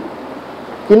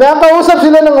 Kinakausap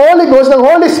sila ng Holy Ghost, ng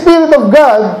Holy Spirit of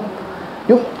God.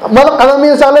 Yung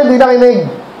karamihan sa kanila, hindi nakinig.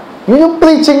 Yun yung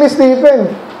preaching ni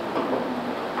Stephen.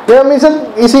 Kaya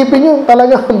minsan, isipin nyo,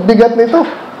 talagang bigat nito.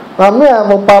 Mamaya,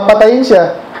 magpapatayin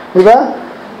siya. Di ba?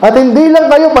 At hindi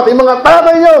lang kayo, pati mga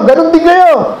tatay nyo, ganun din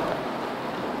kayo.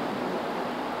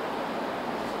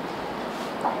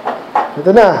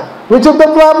 Ito na. Which of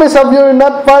the prophets have your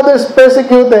not fathers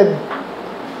persecuted?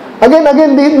 Again,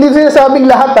 hindi sinasabing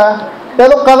lahat ha.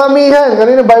 Pero karamihan,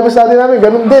 kanina Bible study namin,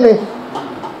 ganun din eh.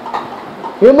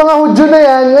 Yung mga Hudyo na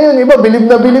yan, ngayon, iba, bilib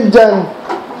na bilib dyan.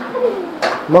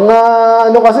 Mga,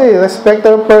 kasi,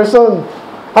 respecter person.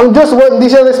 Ang Diyos,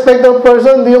 hindi siya respecter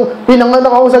person, hindi yung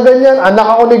pinanganak ako sa ganyan, anak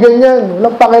ako ni ganyan.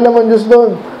 Walang pakialam ang Diyos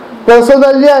doon.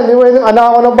 Personal yan. Yung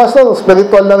anak ako ng pastor,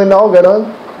 spiritual na rin ako, gano'n.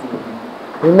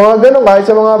 Yung mga gano'n, kahit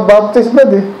sa mga baptist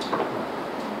blood eh.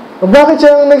 Bakit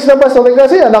siya ang next na pastor?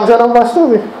 Kasi anak siya ng pastor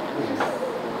eh.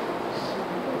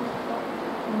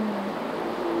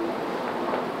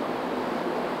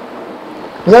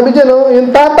 Sabi dyan, yung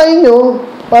tatay nyo,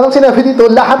 parang sinabi dito,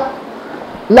 lahat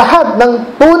ng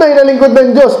tunay na lingkod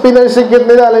ng Diyos, pinersecute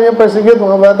nila. Alam niyo yung persecute,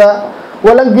 mga bata?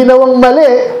 Walang ginawang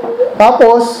mali,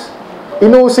 tapos,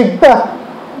 inusig pa.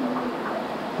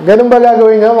 Ganun ba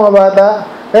gagawin nyo, mga bata?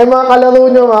 Kaya mga kalaro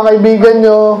nyo, mga kaibigan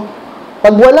nyo,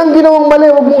 pag walang ginawang mali,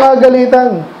 huwag mong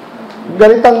kagalitan.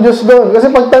 Galit ang Diyos doon.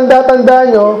 Kasi pag tanda-tanda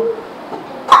nyo,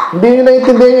 hindi nyo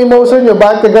naiintindihan yung emotion nyo.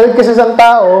 Bakit kagalit kasi isang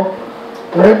tao,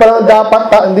 hindi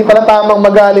pala tamang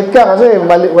magalit ka kasi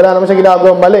wala naman siya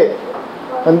ginagawang mali.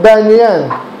 Tandaan nyo yan.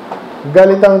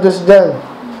 Galit ang Diyos dyan.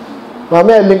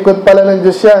 Mamaya, lingkod pala ng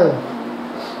Diyos yan.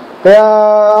 Kaya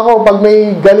ako, pag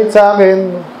may galit sa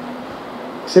akin,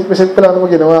 isip-isip ko lang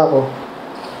ano ginawa ko.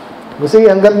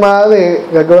 Sige, hanggat maaari,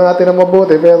 gagawin natin ng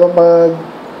mabuti. Pero pag,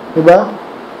 di ba?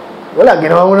 Wala,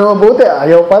 ginawa mo na mabuti.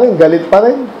 Ayaw pa rin, galit pa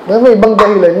rin. May ibang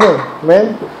dahilan nyo.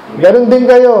 Amen? Ganun din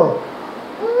kayo.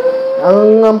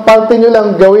 Ang parte nyo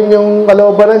lang, gawin yung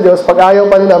kalooban ng Diyos. Pag ayaw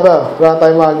pa nila ba, wala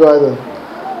tayong magagawa doon.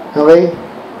 Okay?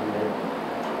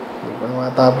 Hindi pa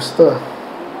matapos to.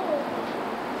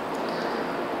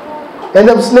 And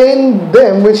have slain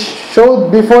them which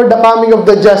showed before the coming of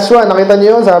the just one. Nakita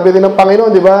niyo yun? Sabi din ng Panginoon,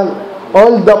 di ba?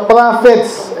 All the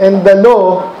prophets and the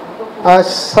law,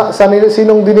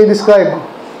 sinong dinidescribe?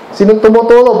 Sinong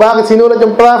tumuturo? Bakit sinulat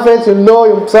yung prophets, yung law,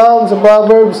 yung psalms, yung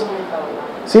proverbs?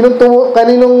 Sinong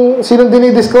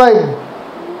dinidescribe?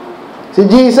 Si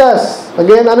Jesus.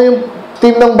 Again, ano yung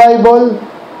team ng Bible?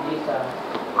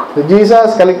 Si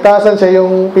Jesus, kaligtasan, siya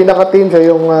yung pinaka-team,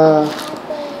 siya yung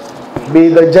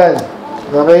bida dyan.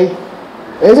 Okay?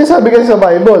 Eh, sinasabi kasi sa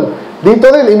Bible.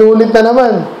 Dito rin, inulit na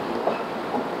naman.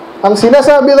 Ang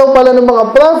sinasabi daw pala ng mga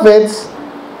prophets,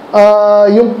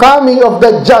 yung coming of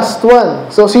the just one.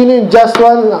 So, sino yung just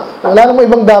one? Wala namang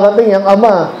ibang darating, yung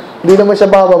Ama. Hindi naman siya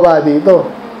bababa dito.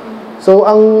 So,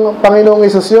 ang Panginoong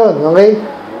Isus yun. Okay?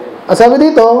 Ang sabi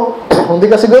dito, hindi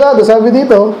ka sigurado, sabi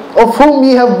dito, of whom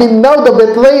ye have been now the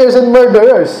betrayers and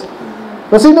murderers.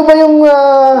 So, sino ba yung,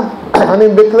 ano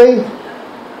yung betray?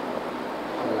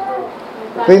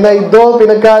 Pinaidol,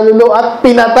 pinagkalulo, at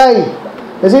pinatay.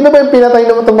 E sino ba yung pinatay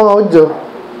naman itong mga Hudyo?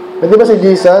 Hindi ba si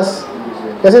Jesus?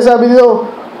 Kasi sabi dito,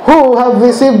 who have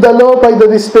received the law by the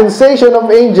dispensation of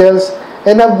angels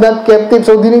and have not kept it.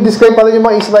 So, dinidescribe pa rin yung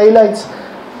mga Israelites.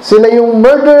 Sila yung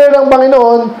murderer ng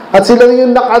Panginoon at sila yung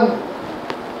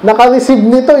naka-receive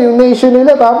nito, yung nation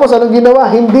nila. Tapos, anong ginawa?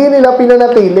 Hindi nila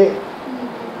pinanatili.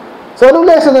 So, anong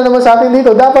lesson na naman sa atin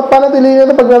dito? Dapat panatili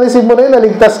nito pag na-receive mo na yun,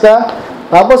 naligtas ka.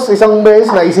 Tapos, isang beses,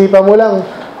 naisipan mo lang,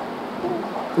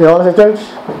 hindi ako sa church.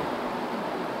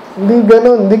 Hindi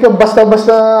ganun. Hindi ka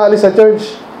basta-basta alis sa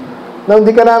church. Na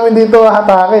hindi ka namin dito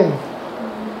hatakin.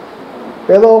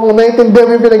 Pero kung naiintindihan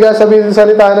mo yung pinag-sabihin ng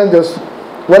salita ng Diyos,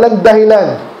 walang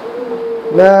dahilan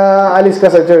na alis ka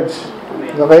sa church.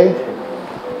 Okay?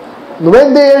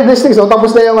 When they heard these things,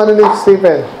 tapos na yung ni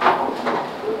Stephen.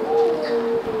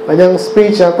 Kanyang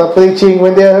speech at preaching,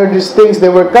 when they heard these things, they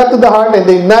were cut to the heart and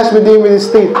they gnashed with him in his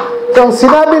teeth. So, ang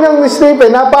sinabi ng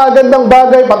Stephen, napakagandang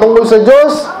bagay patungkol sa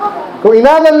Diyos. Kung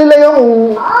inaral nila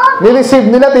yung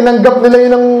nireceive nila, tinanggap nila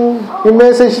yung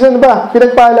message nila, ba?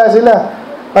 Pinagpala sila.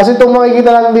 Kasi itong makikita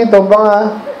natin dito,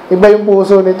 baka iba yung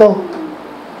puso nito.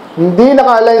 Hindi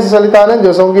nakaalay sa salita ng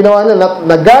Diyos. So, ang ginawa nila,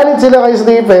 nagalit sila kay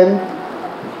Stephen,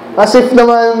 as if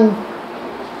naman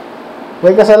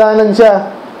may kasalanan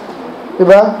siya.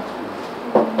 Diba?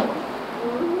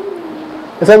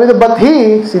 Sabi na, but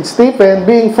he, si Stephen,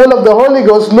 being full of the Holy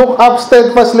Ghost, looked up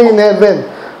steadfastly in heaven.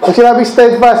 Pag sinabi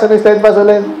steadfast, ano yung steadfast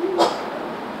ulit?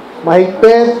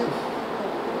 Mahigpit.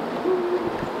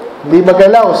 Hindi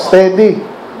magalaw, steady.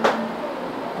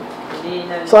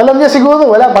 So alam niya siguro,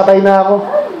 wala, patay na ako.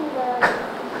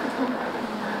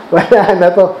 Wala na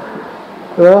to.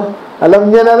 No?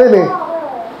 Alam niya na rin eh.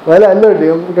 Wala, Lord,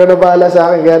 ikaw na bahala sa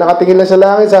akin. Kaya nakatingin lang sa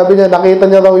langit, sabi niya, nakita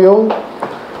niya raw yung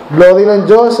glory ng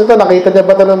Diyos. Ito, nakita niya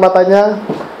ba ito ng mata niya?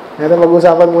 Yan ang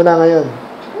mag-usapan muna ngayon.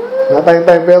 Natayong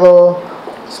time, pero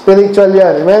spiritual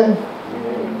yan. Amen?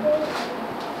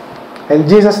 And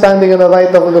Jesus standing on the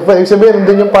right of the Father. Ibig sabihin,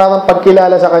 doon yung parang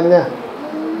pagkilala sa Kanya.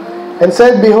 And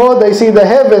said, behold, I see the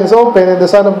heavens open and the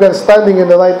Son of God standing in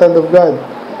the right hand of God.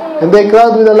 And they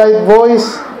cried with a loud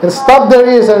voice and stopped their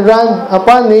ears and ran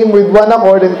upon him with one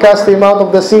accord and cast him out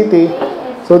of the city.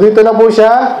 So dito na po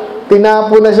siya,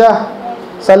 tinapo na siya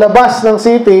sa labas ng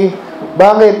city.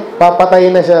 Bakit? Papatayin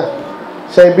na siya.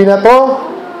 Siya'y binato.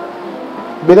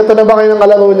 Binato na ba kayo ng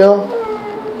kalaro nyo?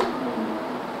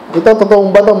 Ito,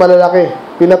 totoong bato, malalaki.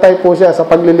 Pinatay po siya sa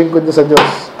paglilingkod niya sa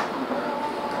Diyos.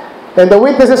 And the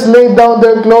witnesses laid down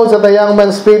their clothes at the young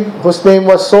man's feet, whose name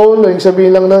was Saul. Yung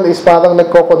sabihin lang nun is parang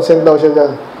nagko-consent daw siya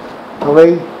dyan.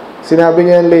 Okay? Sinabi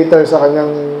niya yan later sa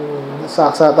kanyang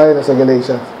sa Acts tayo na sa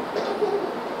Galatia.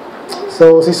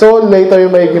 So, si Saul later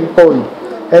yung magiging Paul.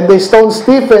 And they stoned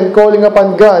Stephen, calling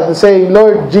upon God and saying,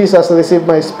 Lord Jesus, receive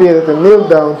my spirit, and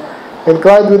kneeled down and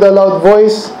cried with a loud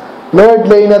voice, Lord,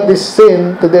 lay not this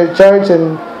sin to their charge.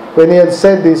 And when he had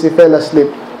said this, he fell asleep.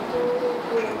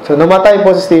 So, namatay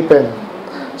po si Stephen.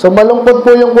 So, malungkot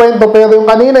po yung kwento, pero yung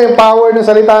kanina, yung power ng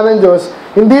salita ng Diyos,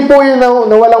 hindi po yun na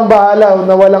walang bahala,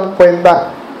 na walang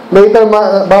kwenta. Later,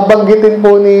 babanggitin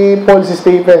po ni Paul si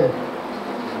Stephen.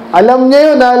 Alam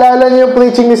niya yun, naalala niya yung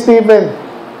preaching ni Stephen.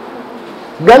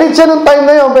 Galit siya nung time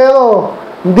na yun, pero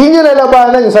hindi niya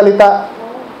nalabanan yung salita.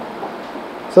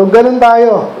 So, ganun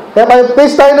tayo. Kaya tayo,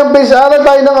 face tayo ng face, aral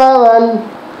tayo ng aral.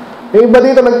 Yung iba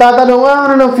dito nagtatanong,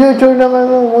 ano ng future ng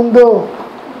mundo?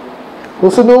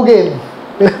 Susunugin.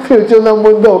 Yung future ng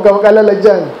mundo, huwag ka makalala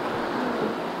dyan.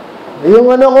 Yung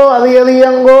ko,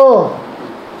 ari-ariyan ko.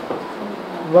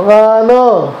 Baka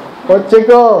kotse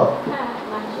ko.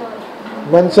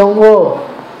 Mansyon ko.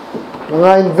 Mga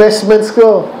investments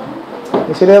ko.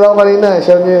 Yung sinira ko kanina,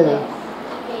 share nyo yun.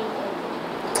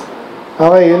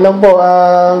 Okay, yun lang po.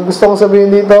 Gusto kong sabihin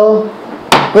dito,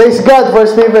 praise God for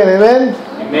Stephen, amen?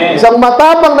 Amen. Isang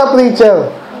matapang na preacher.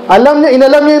 Inalam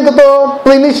niya yung totoo,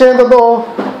 finish niya yung totoo,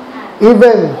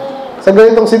 even sa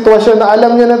ganitong sitwasyon na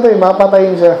alam niya na ito,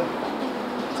 mapatayin siya.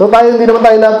 So tayo, hindi naman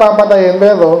tayo lahat papatayin,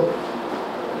 pero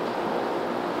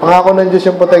pangako ng Diyos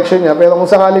yung protection niya. Pero kung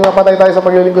sakaling mapatay tayo sa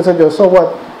paglilingkod sa Diyos, so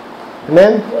what?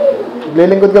 Amen?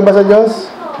 Maglilingkod ka ba sa Diyos?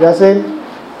 Yasin?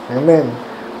 Amen.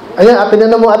 Ayan,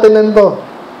 atinan to.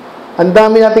 Ang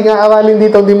dami nating aaralin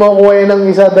dito, hindi mo kuha ng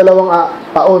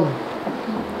 1-2 taon.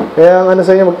 Kaya ang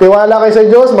sa inyo, magtiwala kayo sa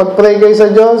Diyos, mag-pray kayo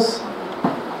sa Diyos.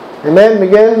 Amen,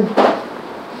 Miguel?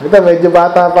 Ito, medyo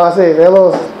bata pa kasi.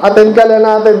 Pero, attend ka lang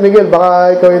natin, Miguel.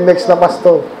 Baka ikaw yung next na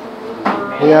pastor.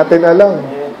 Hindi natin alam.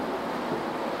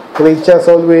 Preacher,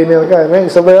 soul winner ka. Amen,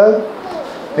 gusto ba yan?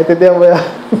 Naintindihan mo yan?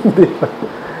 Hindi pa.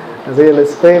 Sige,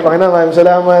 let's pray. Panginoon, maraming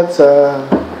salamat sa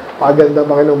paganda,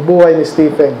 Panginoong buhay ni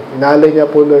Stephen. Inalay niya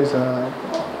po, Lord, sa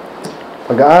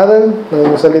pag-aaral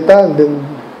ng salita, and then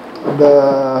the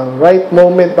right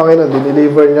moment, Panginoon,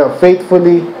 dineliver niya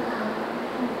faithfully,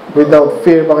 without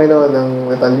fear, Panginoon, ng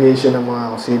retaliation ng mga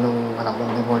sinong anak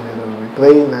ng demonyo. Lord, we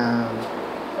pray na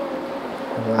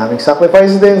ang aming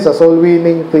sacrifice din sa soul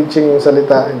winning, preaching yung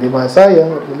salita, hindi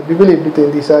masayang. We believe ito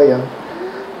hindi sayang.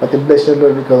 Pati bless you,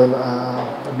 Lord, because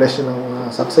bless you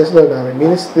ng success, Lord, ng aming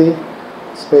ministry.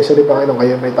 Especially, Panginoon,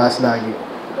 kayo may taas lagi.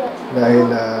 Dahil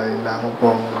yun lang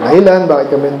pong dahilan,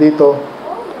 bakit kami dito.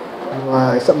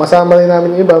 Masama rin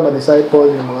namin yung iba, ma-disciple,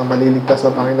 yung mga maliligtas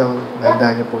na Panginoon,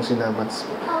 dahil niyo po sila.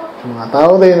 mga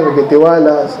tao rin na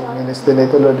nagtitiwala sa ministry na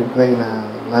ito, Lord. We pray na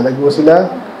lalago sila.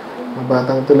 Mga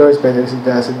batang ito, Lord, especially si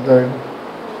Jacid, Lord,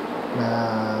 na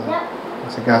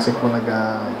masigasig mo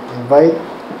nag-invite.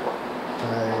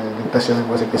 Ligtas yun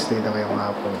po si Christina ngayong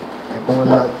hapon. Kaya kung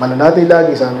mananati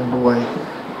lagi sa aming buhay,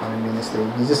 aming ministry.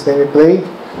 In Jesus' name we pray.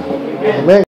 Amen.